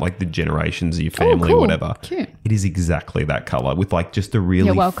represent like the generations of your family cool. or whatever. Cute. It is exactly that colour with like just a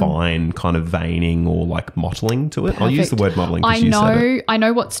really welcome. fine kind of veining or like mottling to it. I'll use the word mottling I because you said it. I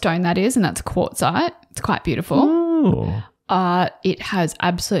know what stone that is, and that's quartzite. It's quite beautiful. Oh. It has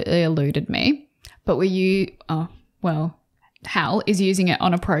absolutely eluded me. But Hal is using it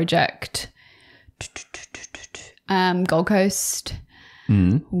on a project, Gold Coast,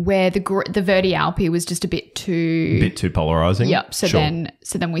 where the Verdi Alpi was just a bit too polarizing. Yep. So Sure.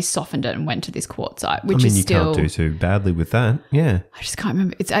 then we softened it and went to this quartzite, which I mean, is you still. can't do too badly with that. Yeah. I just can't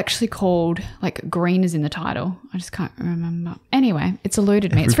remember. It's actually called like green is in the title. I just can't remember. Anyway, it's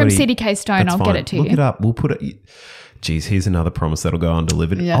eluded me. It's from Everybody- CDK Stone. That's I'll fine. get it to Look you. it up. We'll put it. Geez, here's another promise that'll go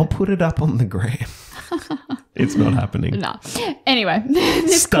undelivered. Yeah. I'll put it up on the gram. It's not happening. No. Anyway,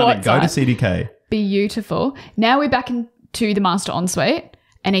 this Stunning. Go to quartzite. CDK. Beautiful. Now we're back into the master ensuite.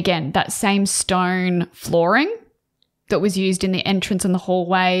 And again, that same stone flooring that was used in the entrance and the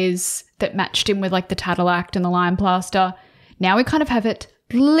hallways that matched in with like the Tadillac and the lime plaster. Now we kind of have it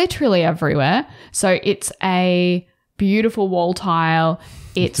literally everywhere. So it's a beautiful wall tile.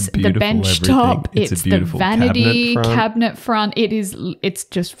 It's the beautiful bench everything. top. It's a It's the beautiful vanity cabinet front. It's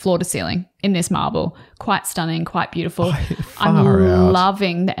just floor to ceiling in this marble. Quite stunning, quite beautiful. I'm far out.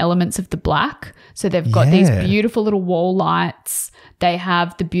 loving the elements of the black. So they've got these Yeah. beautiful little wall lights. They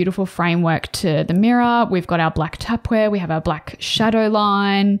have the beautiful framework to the mirror. We've got our black tapware. We have our black shadow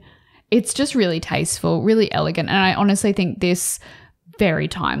line. It's just really tasteful, really elegant. And I honestly think this very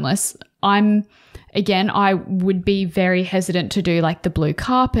timeless. I would be very hesitant to do like the blue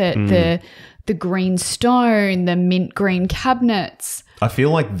carpet, the green stone, the mint green cabinets. I feel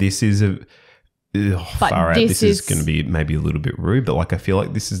like this is far out. This is going to be maybe a little bit rude, but like I feel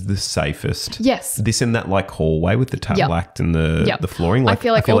like this is the safest. Yes. This in that like hallway with the Tadillac and the flooring. I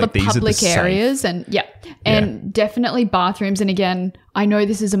feel like all the these are public safe. areas and definitely bathrooms. And again, I know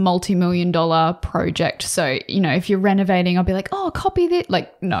this is a multi-million-dollar project. So, if you're renovating, I'll be like, oh, copy that.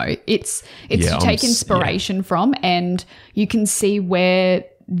 Like, no, it's to take inspiration from, and you can see where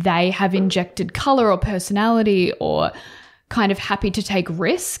they have injected color or personality or kind of happy to take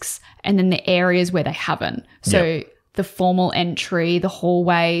risks, and then the areas where they haven't. So the formal entry, the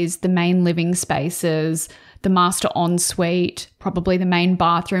hallways, the main living spaces, the master ensuite, probably the main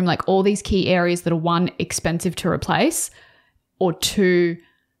bathroom, like all these key areas that are one, expensive to replace, or two,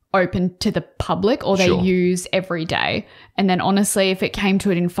 open to the public or they use every day. And then honestly, if it came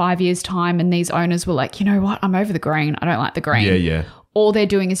to it in 5 years' time and these owners were like, you know what, I'm over the green. I don't like the green. Yeah. All they're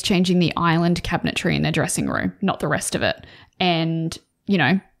doing is changing the island cabinetry in their dressing room, not the rest of it. And,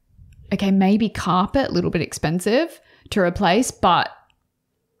 okay, maybe carpet, a little bit expensive to replace, but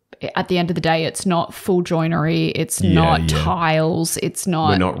at the end of the day, it's not full joinery. It's not tiles. It's not.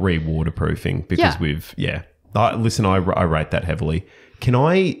 We're not re-waterproofing because listen, I rate that heavily. Can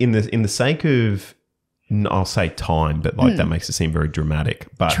I, in the sake of, I'll say time, but like that makes it seem very dramatic.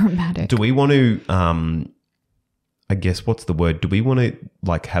 But do we want to, I guess, what's the word? Do we want to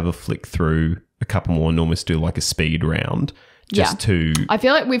like have a flick through a couple more and almost do like a speed round to... I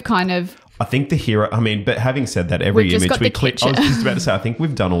feel like we've kind of... I think the hero, but having said that, every We've just image got we the click, I was just about to say, I think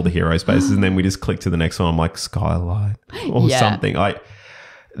we've done all the hero spaces and then we just click to the next one. I'm like, skylight or something.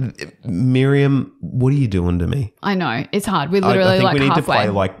 Miriam, what are you doing to me? I know. It's hard. We're I literally think like we need halfway. to play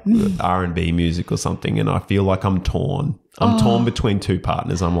like R&B music or something, and I feel like I'm torn. I'm torn between two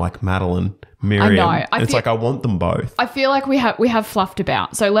partners. I'm like Madeline, Miriam. I know. It's like I want them both. I feel like we have fluffed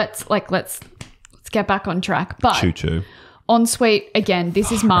about. So let's get back on track. But Choo choo. ensuite, again,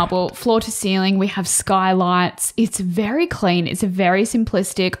 this is marble, floor to ceiling. We have skylights. It's very clean. It's very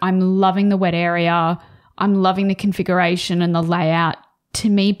simplistic. I'm loving the wet area. I'm loving the configuration and the layout. To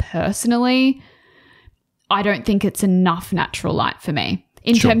me personally, I don't think it's enough natural light for me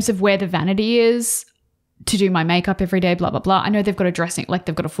in terms of where the vanity is to do my makeup every day, blah, blah, blah. I know they've got a dressing, like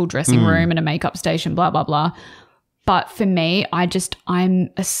they've got a full dressing room and a makeup station, blah, blah, blah. But for me, I'm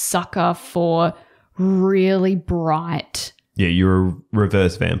a sucker for really bright. Yeah, you're a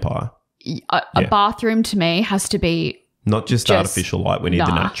reverse vampire. A bathroom to me has to be not just artificial light. We need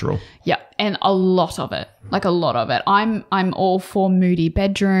the natural. Yeah, and a lot of it. Like a lot of it. I'm all for moody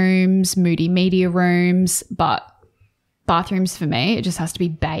bedrooms, moody media rooms, but bathrooms for me, it just has to be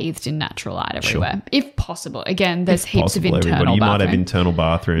bathed in natural light everywhere, if possible. Again, there's heaps of internal You bathroom. might have internal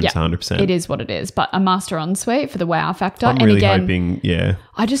bathrooms, 100%. It is what it is, but a master ensuite for the wow factor. I'm really hoping,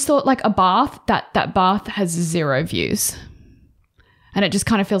 I just thought like a bath, that bath has 0 views. And it just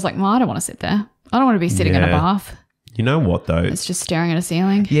kind of feels like, well, I don't want to sit there. I don't want to be sitting in a bath. You know what, though? It's just staring at a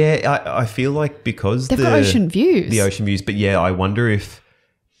ceiling. Yeah, I feel like because they've got ocean views. The ocean views. But yeah, I wonder if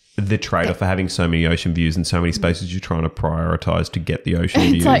the trade-off for having so many ocean views and so many spaces you're trying to prioritize to get the ocean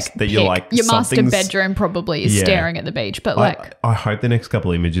views. Like that you're like, your master bedroom probably is staring at the beach. But like, I hope the next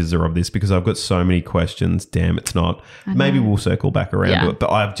couple images are of this because I've got so many questions. Damn, it's not. Maybe we'll circle back around to it.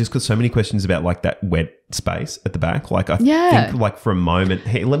 But I've just got so many questions about like that wet space at the back. Like I think like for a moment,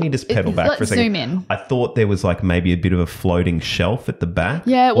 hey, let me just pedal back for a second. Zoom in. I thought there was like maybe a bit of a floating shelf at the back.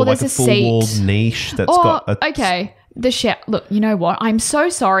 Yeah, well, or like there's a full walled niche that's got a okay. The shower. Look, you know what? I'm so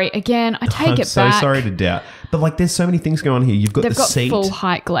sorry. Again, I take it back. I'm so sorry to doubt. But like there's so many things going on here. You've got They've the got seat. full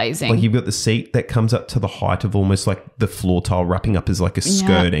height glazing. Like you've got the seat that comes up to the height of almost like the floor tile wrapping up as like a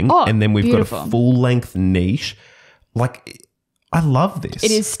skirting. Oh, and then we've beautiful. got a full length niche. Like I love this.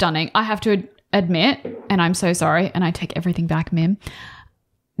 It is stunning. I have to admit, and I'm so sorry, and I take everything back, Mim.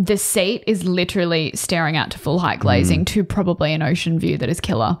 The seat is literally staring out to full height glazing to probably an ocean view that is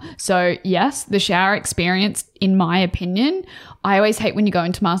killer. So yes, the shower experience, in my opinion, I always hate when you go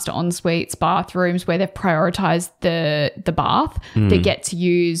into master ensuites, bathrooms where they've prioritized the bath that gets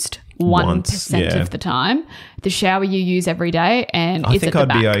used 1% of the time. The shower you use every day, and I it's think at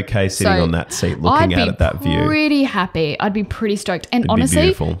the I'd be back. okay sitting on that seat looking out at that view. I'd be pretty happy. I'd be pretty stoked. And honestly,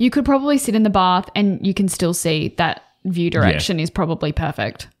 beautiful. you could probably sit in the bath and you can still see that view direction is probably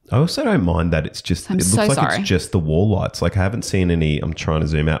perfect. I also don't mind that it's just, it looks so like sorry. it's just the wall lights. Like I haven't seen any, I'm trying to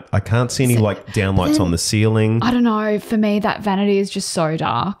zoom out. I can't see any like downlights on the ceiling. I don't know. For me, that vanity is just so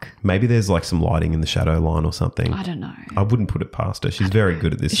dark. Maybe there's like some lighting in the shadow line or something. I don't know. I wouldn't put it past her. She's very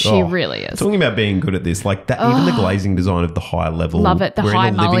good at this. She really is. Talking about being good at this, like that, even the glazing design of the high level. Love it. The We're high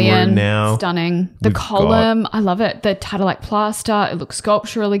in the living mullion, room now. stunning. The column, I love it. The Tadalak plaster, it looks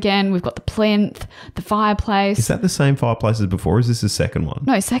sculptural again. We've got the plinth, the fireplace. Is that the same fireplace as before? Or is this the second one?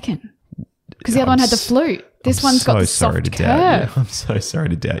 No, second. Because the other one had the flute. This one's got the soft curve. I'm so sorry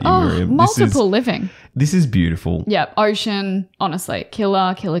to doubt you, Miriam. Multiple living. This is beautiful. Yep. Ocean, honestly.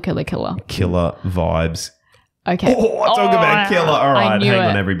 Killer. Killer vibes. Okay. Oh, talk about killer. All right, hang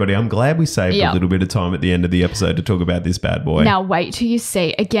on, it. everybody. I'm glad we saved a little bit of time at the end of the episode to talk about this bad boy. Now, wait till you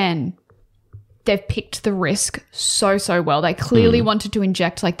see. Again, they've picked the risk so well. They clearly wanted to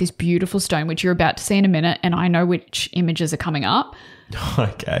inject like this beautiful stone, which you're about to see in a minute, and I know which images are coming up.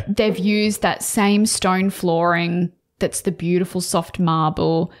 Okay. They've used that same stone flooring that's the beautiful soft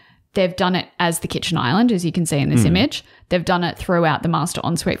marble. They've done it as the kitchen island, as you can see in this image. They've done it throughout the master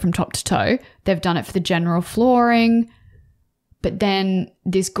ensuite from top to toe. They've done it for the general flooring. But then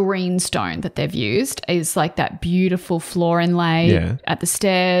this green stone that they've used is like that beautiful floor inlay at the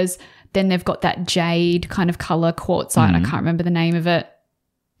stairs. Then they've got that jade kind of color quartzite. I can't remember the name of it.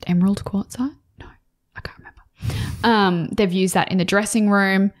 Emerald quartzite? No, I can't remember. They've used that in the dressing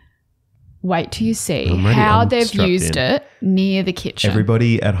room. Wait till you see how they've used it near the kitchen.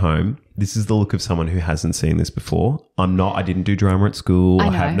 Everybody at home, this is the look of someone who hasn't seen this before. I didn't do drama at school.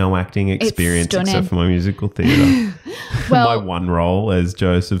 I have no acting experience except for my musical theatre. Well, my one role as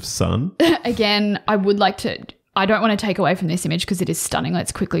Joseph's son. Again, I don't want to take away from this image because it is stunning.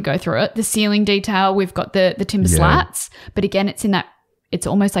 Let's quickly go through it. The ceiling detail, we've got the timber slats, but again, it's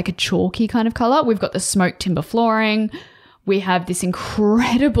almost like a chalky kind of color. We've got the smoked timber flooring. We have this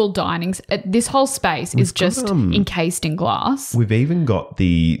incredible dining. This whole space is just encased in glass. We've even got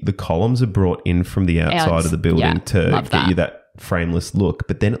the columns are brought in from the outside of the building to get you that frameless look,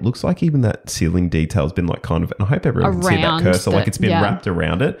 but then it looks like even that ceiling detail has been like kind of, and I hope everyone can see that Around cursor, like the- it's been yeah. wrapped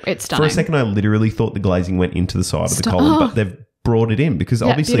around it. It's For a stunning. second, I literally thought the glazing went into the side of the column, but they've brought it in because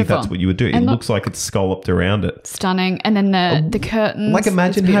obviously beautiful. that's what you would do. It And look- looks like it's scalloped around it. Stunning. And then the curtains. Like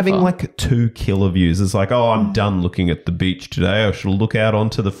imagine it's having beautiful. like 2 killer views. It's like, oh, I'm done looking at the beach today. I should look out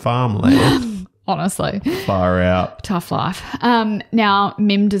onto the farmland. Honestly. Far out. Tough life. Now,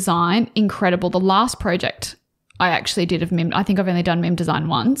 MIM design, incredible. The last project I actually did of MIM, I think I've only done MIM design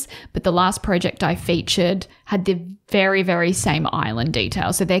once, but the last project I featured had the very, very same island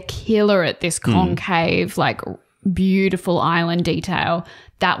detail. So they're killer at this concave, like beautiful island detail.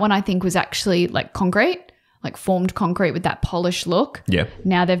 That one I think was actually like concrete, like formed concrete with that polished look. Yeah.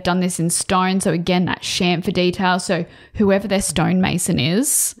 Now they've done this in stone. So again, that chamfer detail. So whoever their stonemason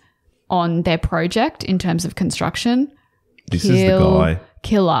is on their project in terms of construction, This is the guy.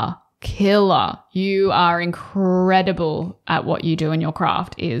 Killer. You are incredible at what you do in your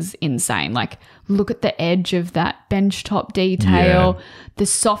craft is insane. Like look at the edge of that benchtop detail. Yeah. The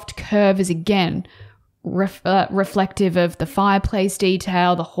soft curve is again reflective of the fireplace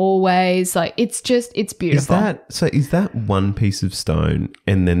detail, the hallways. Like it's beautiful. Is that one piece of stone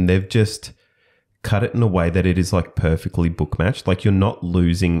and then they've just cut it in a way that it is like perfectly book matched? Like you're not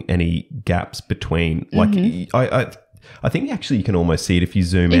losing any gaps between. Like I think actually you can almost see it if you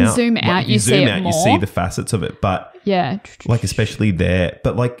zoom out. Zoom out, Like, you see zoom it out, more. you see the facets of it. But Yeah. like especially there.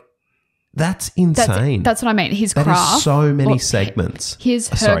 But like that's insane. That's what I mean. His That craft. is so many Well, segments.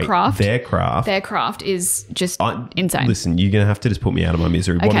 her craft. Their craft. Their craft is just insane. Listen, you're gonna have to just put me out of my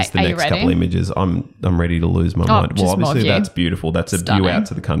misery. What Okay, is the are you next couple ready? images? I'm ready to lose my mind. just Well, more obviously view. that's beautiful. That's a Stunning. view out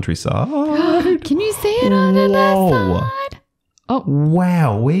to the countryside. Can you see it on the Whoa. left side? Oh,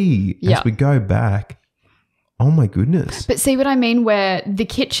 Wowee! Yeah. As we go back, oh my goodness, but see what I mean? Where the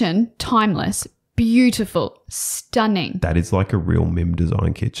kitchen, timeless, beautiful, stunning, that is like a real MIM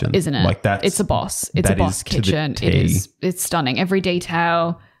design kitchen, isn't it? Like that's it's a boss. It's a that boss is to the kitchen. It T. is. It's stunning. Every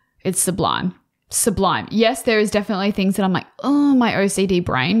detail. It's sublime. Sublime. Yes, there is definitely things that I'm like, oh, my OCD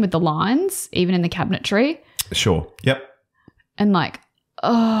brain with the lines, even in the cabinetry, Sure. Yep. and like,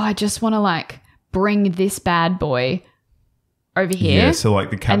 oh, I just want to like bring this bad boy over here. Yeah. So like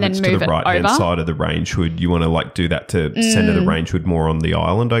the cabinets to move the it right hand over. side of the range hood, you want to like do that to center the range hood more on the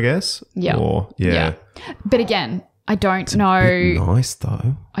island, I guess. Yeah. Or yeah. But again, I don't know. Nice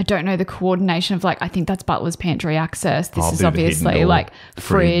though. I don't know the coordination of like, I think that's butler's pantry access. This Oh, is bit of a hidden obviously door. like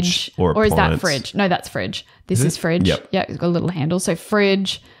Fridge fridge. or Is that appliance. fridge? No, that's fridge. This Is is it? fridge. Yep. Yeah, it's got a little handle. So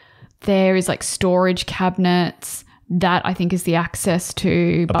fridge. There is like storage cabinets. That I think is the access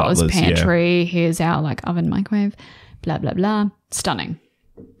to butler's butler's, yeah. pantry. Here's our like oven microwave. Blah, blah, blah. Stunning.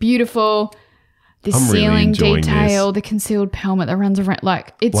 Beautiful. The I'm really ceiling enjoying detail, the concealed pelmet that runs around.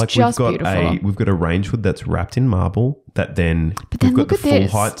 Like it's Like just we've got beautiful. we've got a range hood that's wrapped in marble that then, then we've got look the at full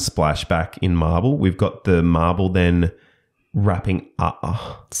this. height splashback in marble. We've got the marble then wrapping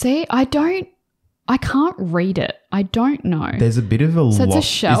up. See, I can't read it. I don't know. There's a bit of a So it's a lock-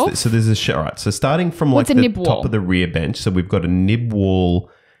 shelf? so there's a shelf. Right. So starting from What's like a the nib top wall? of the rear bench. So we've got a nib wall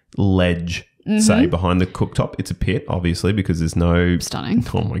ledge, say, behind the cooktop. It's a pit, obviously, because there's no Stunning.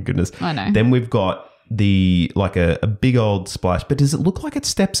 Oh my goodness. I know. Then we've got the like a big old splash. But does it look like it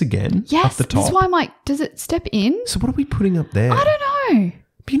steps again up Yes, the top? that's why I'm like, does it step in? So what are we putting up there? I don't know.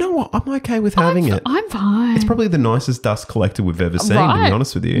 But you know what? I'm okay with having it. I'm fine. It's probably the nicest dust collector we've ever seen, to be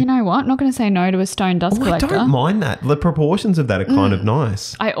honest with you. You know what? I'm not going to say no to a stone dust I collector. don't mind that. The proportions of that are kind of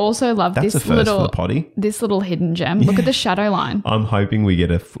nice. I also love That's a this first for the little potty. hidden gem. Look at the shadow line. I'm hoping we get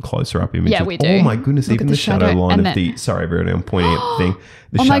a closer up image. Yeah, of- we do. Oh my goodness, Look even at the the shadow shadow, line and of then- the... Sorry, everyone, I'm pointing at the thing.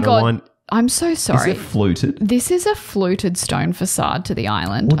 The Oh my shadow God. line, I'm so is sorry. it fluted? This is a fluted stone facade to the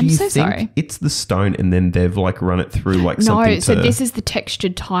island. Or do I'm you so think sorry. it's the stone and then they've like run it through like No, something to... so this is the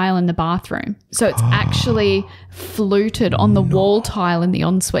textured tile in the bathroom. So it's actually fluted on the wall tile in the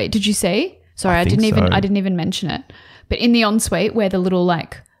ensuite. Did you see? Sorry, I think so. didn't even mention it. But in the ensuite where the little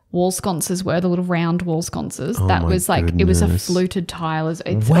like wall sconces were, the little round wall sconces, that my was like it was a goodness. fluted tile. It's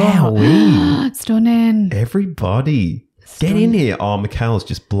Wowee. stunning. Everybody. Get in here. Oh, Michaela's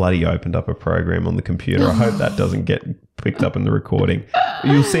just bloody opened up a program on the computer. I hope that doesn't get picked up in the recording.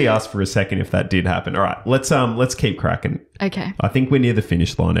 You'll see us for a second if that did happen. All right, let's keep cracking. Okay. I think we're near the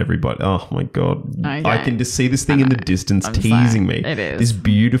finish line, everybody. Oh my God. Okay. I can just see this thing in the distance teasing me. It is. This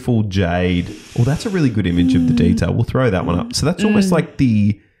beautiful jade. Oh, that's a really good image of the detail. We'll throw that one up. So that's almost like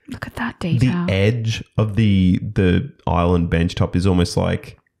the Look at that detail. edge of the island bench top is almost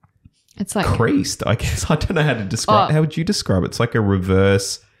like It's like creased, I guess. I don't know how to describe. Oh. How would you describe it? It's like a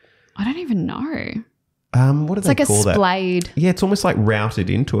reverse. I don't even know. What do It's they like a call that? splayed. Yeah, it's almost like routed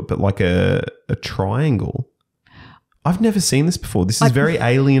into it, but like a triangle. I've never seen this before. This is very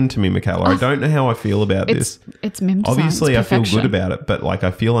alien to me, Michaela. I don't know how I feel about this. It's Mim design. Obviously, I feel perfection. good about it, but like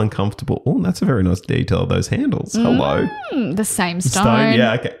I feel uncomfortable. Oh, that's a very nice detail. Those handles. Hello. The same stone.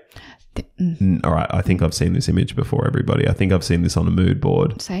 Yeah, okay. All right, I think I've seen this image before, everybody. I think I've seen this on a mood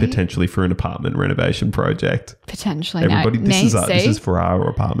board, See? potentially for an apartment renovation project. Potentially. Everybody, no. this is for our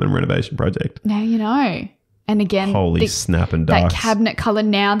apartment renovation project. Now you know. And again, Holy snap and that ducks. cabinet color,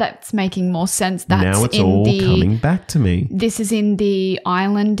 now that's making more sense. That's Now it's in all the, coming back to me. This is in the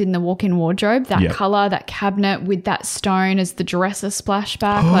island in the walk-in wardrobe. That Yep. color, that cabinet with that stone as the dresser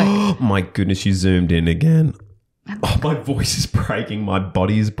splashback. Like, Oh my goodness, you zoomed in again. Oh, my voice is breaking. My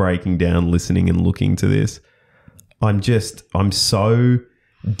body is breaking down listening and looking to this. I'm so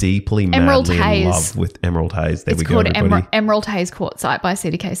deeply Emerald madly Haze. in love with Emerald Haze. There it's we go, called everybody. Emerald Haze Quartzite by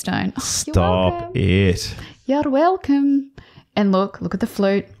CDK Stone. Oh, you're Stop welcome. it. You're welcome. And look at the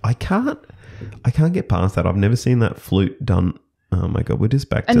flute. I can't get past that. I've never seen that flute done. Oh my God, we're just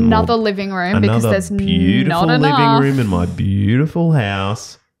back to Another living room because another there's beautiful not living enough. room in my beautiful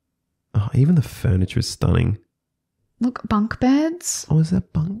house. Oh, even the furniture is stunning. Look, bunk beds. Oh, is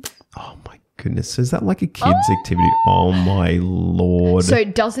that bunk? Oh my goodness. Is that like a kid's activity? Oh my Lord. So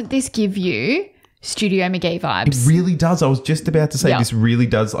doesn't this give you Studio McGee It vibes? really does. I was just about to say Yeah. this really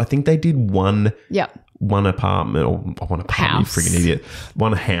does. I think they did one Yep. apartment or one apartment, House. you friggin' idiot.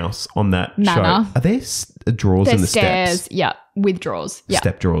 One house on that Manor. show. Are there drawers in There's the stairs. steps? Yep. With drawers. Yep.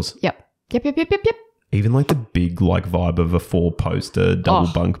 Step drawers. Yep. Yep. Even like the big like vibe of a 4-poster double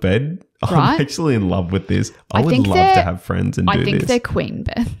Oh. bunk bed. Right? I'm actually in love with this. I would think love to they're- have friends and do I think this. they're queen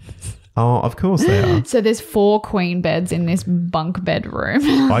beds. Oh, of course they are. So there's 4 queen beds in this bunk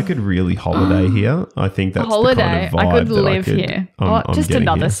bedroom. I could really holiday here. I think that's Holiday. the kind of vibe I could that live I could, here. I'm Just getting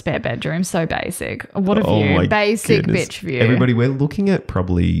another here. spare bedroom. So basic. What a Oh view. my Basic goodness. bitch view. Everybody, we're looking at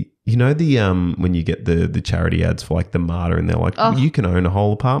probably, you know, the when you get the charity ads for like the Marta and they're like, you can own a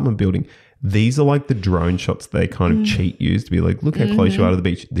whole apartment building. These are like the drone shots they kind of cheat use to be like, look how close you are to the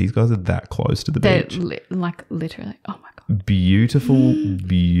beach. These guys are that close to the They're beach. like literally. Oh my God. Beautiful.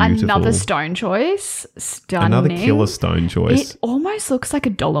 Another stone choice. Stunning. Another killer stone choice. It almost looks like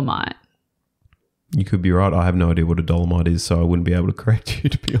a dolomite. You could be right. I have no idea what a dolomite is, so I wouldn't be able to correct you,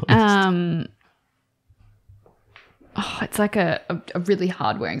 to be honest. It's like a really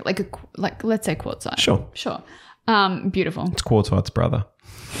hard wearing, like let's say quartzite. Sure. Beautiful. It's Quartzite's brother.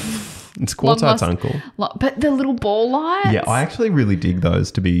 It's Long Quartzite's lost- uncle. But the little ball lights. Yeah, I actually really dig those,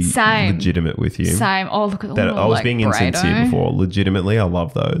 to be Same. legitimate with you. Same. Oh, look at the That little, I was like, being insincere Brado. before. Legitimately, I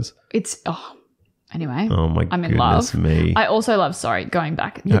love those. Anyway. Oh my I'm in goodness love. me. I also love, going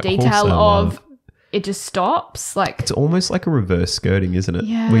back, the Of course detail I of love. it just stops. Like, It's almost like a reverse skirting, isn't it?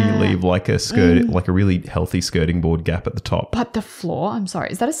 Yeah. Where you leave like a skirt, like a really healthy skirting board gap at the top. but the floor, I'm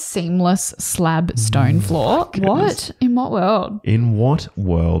sorry, is that a seamless slab stone floor? What? In what world? In what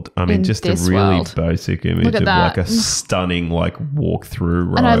world? I mean, In just a this really world. basic image Look at of like that. a stunning like walk-through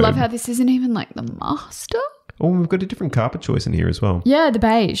robe. And I love how this isn't even like the master. Oh, we've got a different carpet choice in here as well. Yeah, the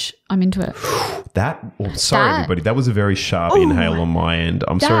beige. I'm into it. Sorry, That- everybody. That was a very sharp inhale on my end.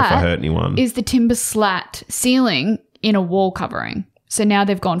 I'm sorry if I That hurt anyone. Is the timber slat ceiling in a wall covering. So now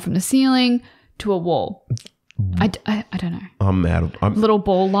they've gone from the ceiling to a wall. I don't know. I'm out of... Little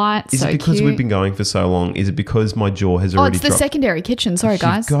ball lights. Is so it because cute. we've been going for so long? Is it because my jaw has Oh, already it's the dropped? secondary kitchen. Sorry,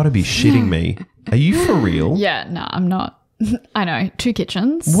 guys. You've got to be shitting me. Are you for real? Yeah, no, I'm not. I know. 2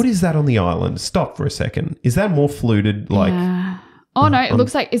 kitchens. What is that on the island? Stop for a second. Is that more fluted? Like, Oh, no. It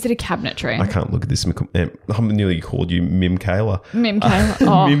looks like, is it a cabinetry? I can't look at this. I'm nearly called you Mim Kayla. Mim Kayla.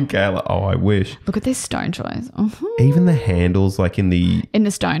 Oh, Mim Kayla. Oh, I wish. look at this stone choice. Even the handles, like in the... In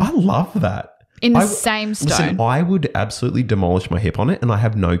the stone. I love that. In the I- same stone. Listen, I would absolutely demolish my hip on it and I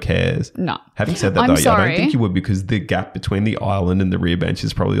have no cares. No. Having said that, I'm though, I sorry. don't think you would because the gap between the island and the rear bench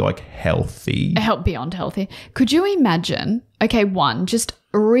is probably like healthy. Help beyond healthy. Could you imagine? Okay, one, just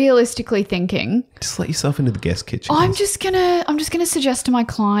realistically thinking, Just let yourself into the guest kitchen. I'm just gonna suggest to my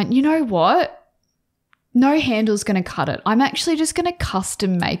client, you know what? No handle's gonna cut it. I'm actually just gonna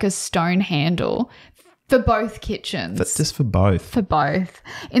custom make a stone handle for both kitchens. That's just for both. For both.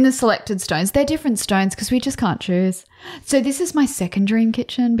 In the selected stones. They're different stones because we just can't choose. So this is my second dream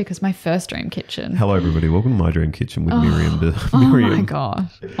kitchen because my first dream kitchen. Hello, everybody. Welcome to my dream kitchen with Miriam. Oh Miriam. my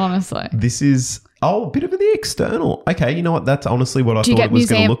gosh. Honestly. This is a bit of the external. Okay, you know what? That's honestly what I Do you thought get it was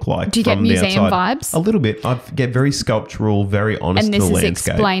going to museum- look like. do you get from the museum outside. vibes? A little bit. I get very sculptural, very honest And to this the is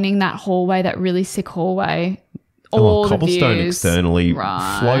landscape. explaining that hallway, that really sick hallway. all the cobblestone views. externally,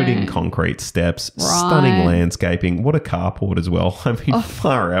 Right. floating concrete steps, stunning Right. landscaping. What a carport as well. I mean,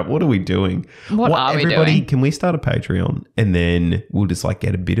 far out. What are we doing? What are we everybody, doing? can we start a Patreon and then we'll just like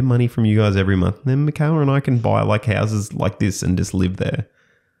get a bit of money from you guys every month, and then Michaela and I can buy like houses like this and just live there.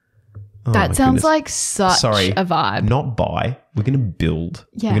 Oh, That my sounds goodness. like such a vibe. Not buy. We're going to build.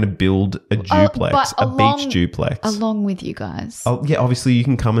 Yeah. We're going to build a duplex, but a along- beach duplex. Along with you guys. Oh, yeah, obviously you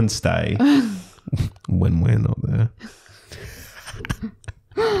can come and stay when we're not there.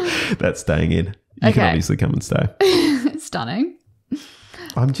 That's staying in. You can Okay. obviously come and stay. Stunning.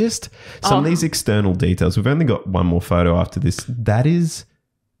 I'm just, some of these external details, we've only got one more photo after this. That is,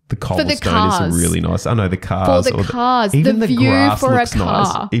 the cobblestone cars. is really nice. I know the cars. For the cars. Even The the view grass for a looks nice.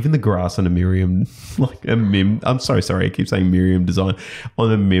 car. Even the grass on a Miriam, like a Mim. I'm so sorry, I keep saying Miriam design.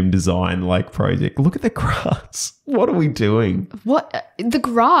 On a Mim design like project. Look at the grass. What are we doing? What? The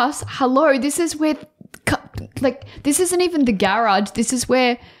grass? Hello, this is where, like, this isn't even the garage. This is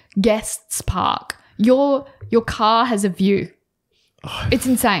where guests park. Your car has a view. It's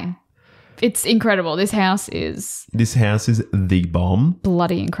insane. It's incredible. This house is This house is the bomb.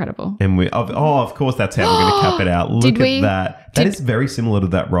 bloody incredible. And of course, that's how we're going to cap it out. Look Did we- at that. That is very similar to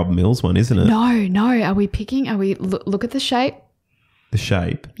that Rob Mills one, isn't it? No. Are we picking? Are we look at the shape? The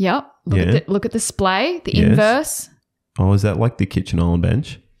shape. Yep. Yeah. Look at the splay, the Yes. inverse. Oh, is that like the kitchen island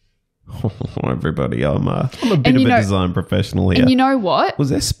bench? Oh, everybody, I'm a bit And of you a know- design professional here. And you know what? Was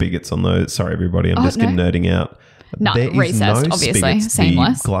there spigots on those? Sorry, everybody, I'm just no. nerding out. No, There is recessed, obviously. spigots.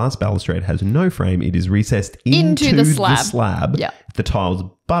 Seamless. The glass balustrade has no frame. It is recessed Into into the the slab. slab. Yeah. The tiles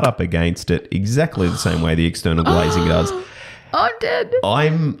butt up against it exactly the same way the external glazing does. I'm dead.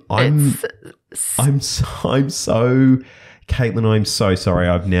 I'm so Caitlin, I'm so sorry.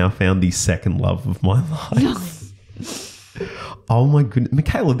 I've now found the second love of my life. Oh my goodness.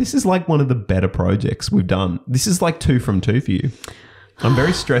 Michaela, this is like one of the better projects we've done. This is like 2 from 2 for you. I'm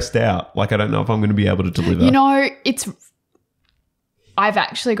very stressed out. Like I don't know if I'm going to be able to deliver. You know, I've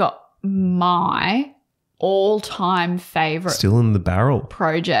actually got my all-time favorite Still in the barrel.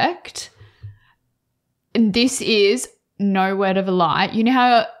 project. And this is no word of a lie. You know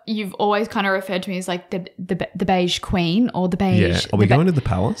how you've always kind of referred to me as like the beige queen or the beige. Yeah. Are we going to the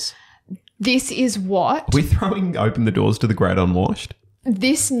palace? This is what We're throwing open the doors to the great unwashed.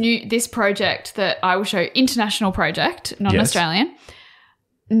 this project that I will show, international project, not an Yes. Australian,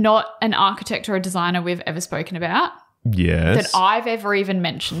 not an architect or a designer we've ever spoken about Yes. that I've ever even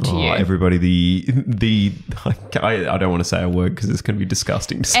mentioned to Oh, you. everybody, I don't want to say a word because it's going to be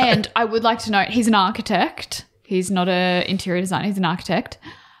disgusting to say. And I would like to note, he's an architect. He's not an interior designer. He's an architect.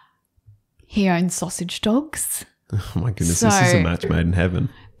 He owns sausage dogs. Oh my goodness, this is So- a match made in heaven.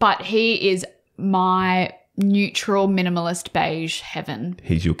 But he is my neutral minimalist beige heaven.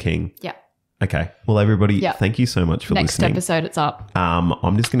 He's your king. Yeah. Okay. Well, everybody, Yeah. thank you so much for Next listening. episode, it's up.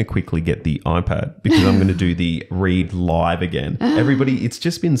 I'm just going to quickly get the iPad because I'm going to do the read live again. Everybody, it's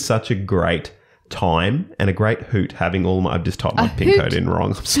just been such a great time and a great hoot having all my, I've just typed my PIN hoot. code in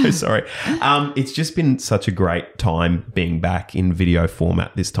wrong. I'm so sorry. It's just been such a great time being back in video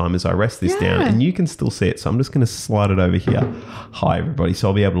format this time as I rest this down, Yeah. and you can still see it. So I'm just going to slide it over here. Hi, everybody. So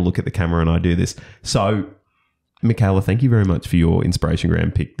I'll be able to look at the camera and I do this. So Michaela, thank you very much for your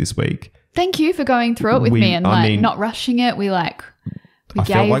Inspirationgram pick this week. Thank you for going through it with me and not rushing it. We I gave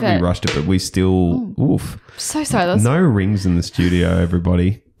felt like it. we rushed it, but we still, oof. So sorry. That's No rings in the studio,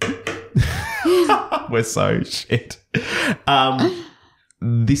 everybody. We're so shit.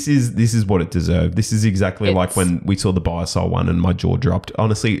 This is what it deserved. This is exactly like when we saw the Biosol one and my jaw dropped.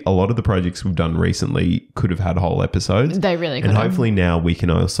 Honestly, a lot of the projects we've done recently could have had whole episodes. They really could And have. hopefully now we can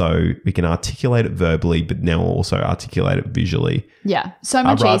articulate it verbally, but now also articulate it visually. Yeah, so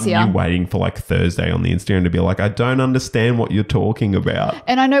much Rather easier. than you waiting for like Thursday on the Instagram to be like, I don't understand what you're talking about.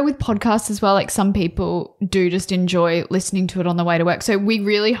 And I know with podcasts as well, like some people do just enjoy listening to it on the way to work. So we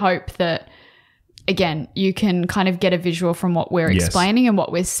really hope that, again, you can kind of get a visual from what we're Yes. explaining and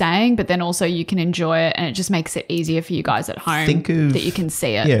what we're saying, but then also you can enjoy it and it just makes it easier for you guys at home that you can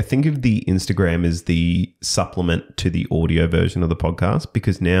see it. Yeah, think of the Instagram as the supplement to the audio version of the podcast,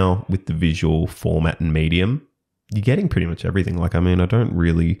 because now with the visual format and medium, you're getting pretty much everything. Like, I mean, obviously,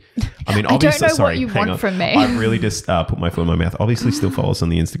 I don't know sorry, what you hang want on. from me. I've really just put my foot in my mouth. Obviously, still follow us on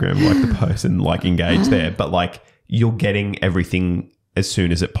the Instagram, like the post and like engage there, but like you're getting everything as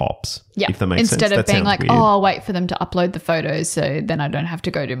soon as it pops. Yeah. If that makes sense. Instead of That being sounds like, weird. oh, I'll wait for them to upload the photos so then I don't have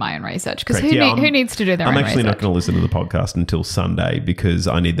to go do my own research. Because Correct. Yeah, who needs to do their I'm own actually not research? going to listen to the podcast until Sunday because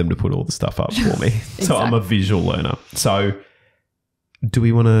I need them to put all the stuff up for me. So I'm a visual learner. So do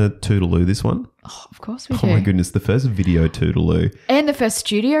we want to toodaloo this one? Oh, of course we Oh do. my goodness, the first video toodaloo. And the first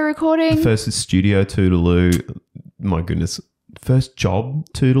studio recording. The first is studio toodaloo. my goodness. First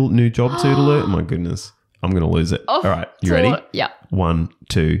new job toodaloo. My goodness. I'm going to lose it. All right. You ready? Yeah. 1,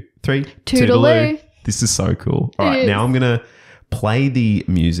 2, 3. Toodaloo. This is so cool. All right. Now I'm going to play the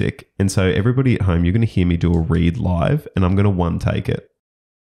music. And so everybody at home, you're going to hear me do a read live and I'm going to one take it.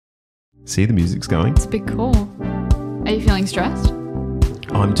 See, the music's going. It's a bit cool. Are you feeling stressed?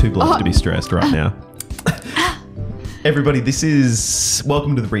 I'm too blessed to be stressed right now. Everybody, this is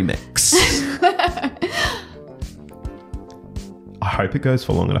Welcome to the Remix. I hope it goes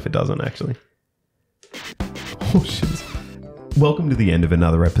for long enough. It doesn't, actually. Oh, shit. Welcome to the end of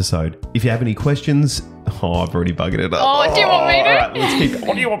another episode. If you have any questions... Oh, I've already buggered it up. Oh, do you want me to? All right, let's keep...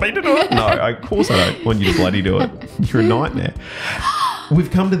 Oh, do you want me to do it? No, of course I don't want you to bloody do it. You're a nightmare. We've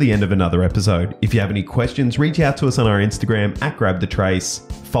come to the end of another episode. If you have any questions, reach out to us on our Instagram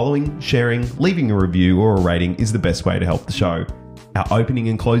 @GrabTheTrace. Following, sharing, leaving a review or a rating is the best way to help the show. Our opening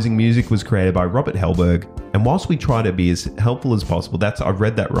and closing music was created by Robert Hellberg. And whilst we try to be as helpful as possible, I've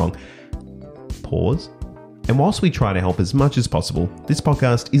read that wrong. Pause. And whilst we try to help as much as possible, this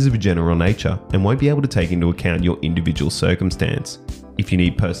podcast is of a general nature and won't be able to take into account your individual circumstance. If you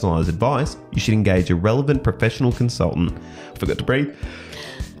need personalised advice, you should engage a relevant professional consultant.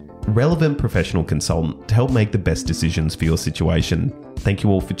 Relevant professional consultant to help make the best decisions for your situation. Thank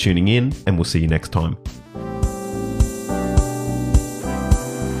you all for tuning in, and we'll see you next time.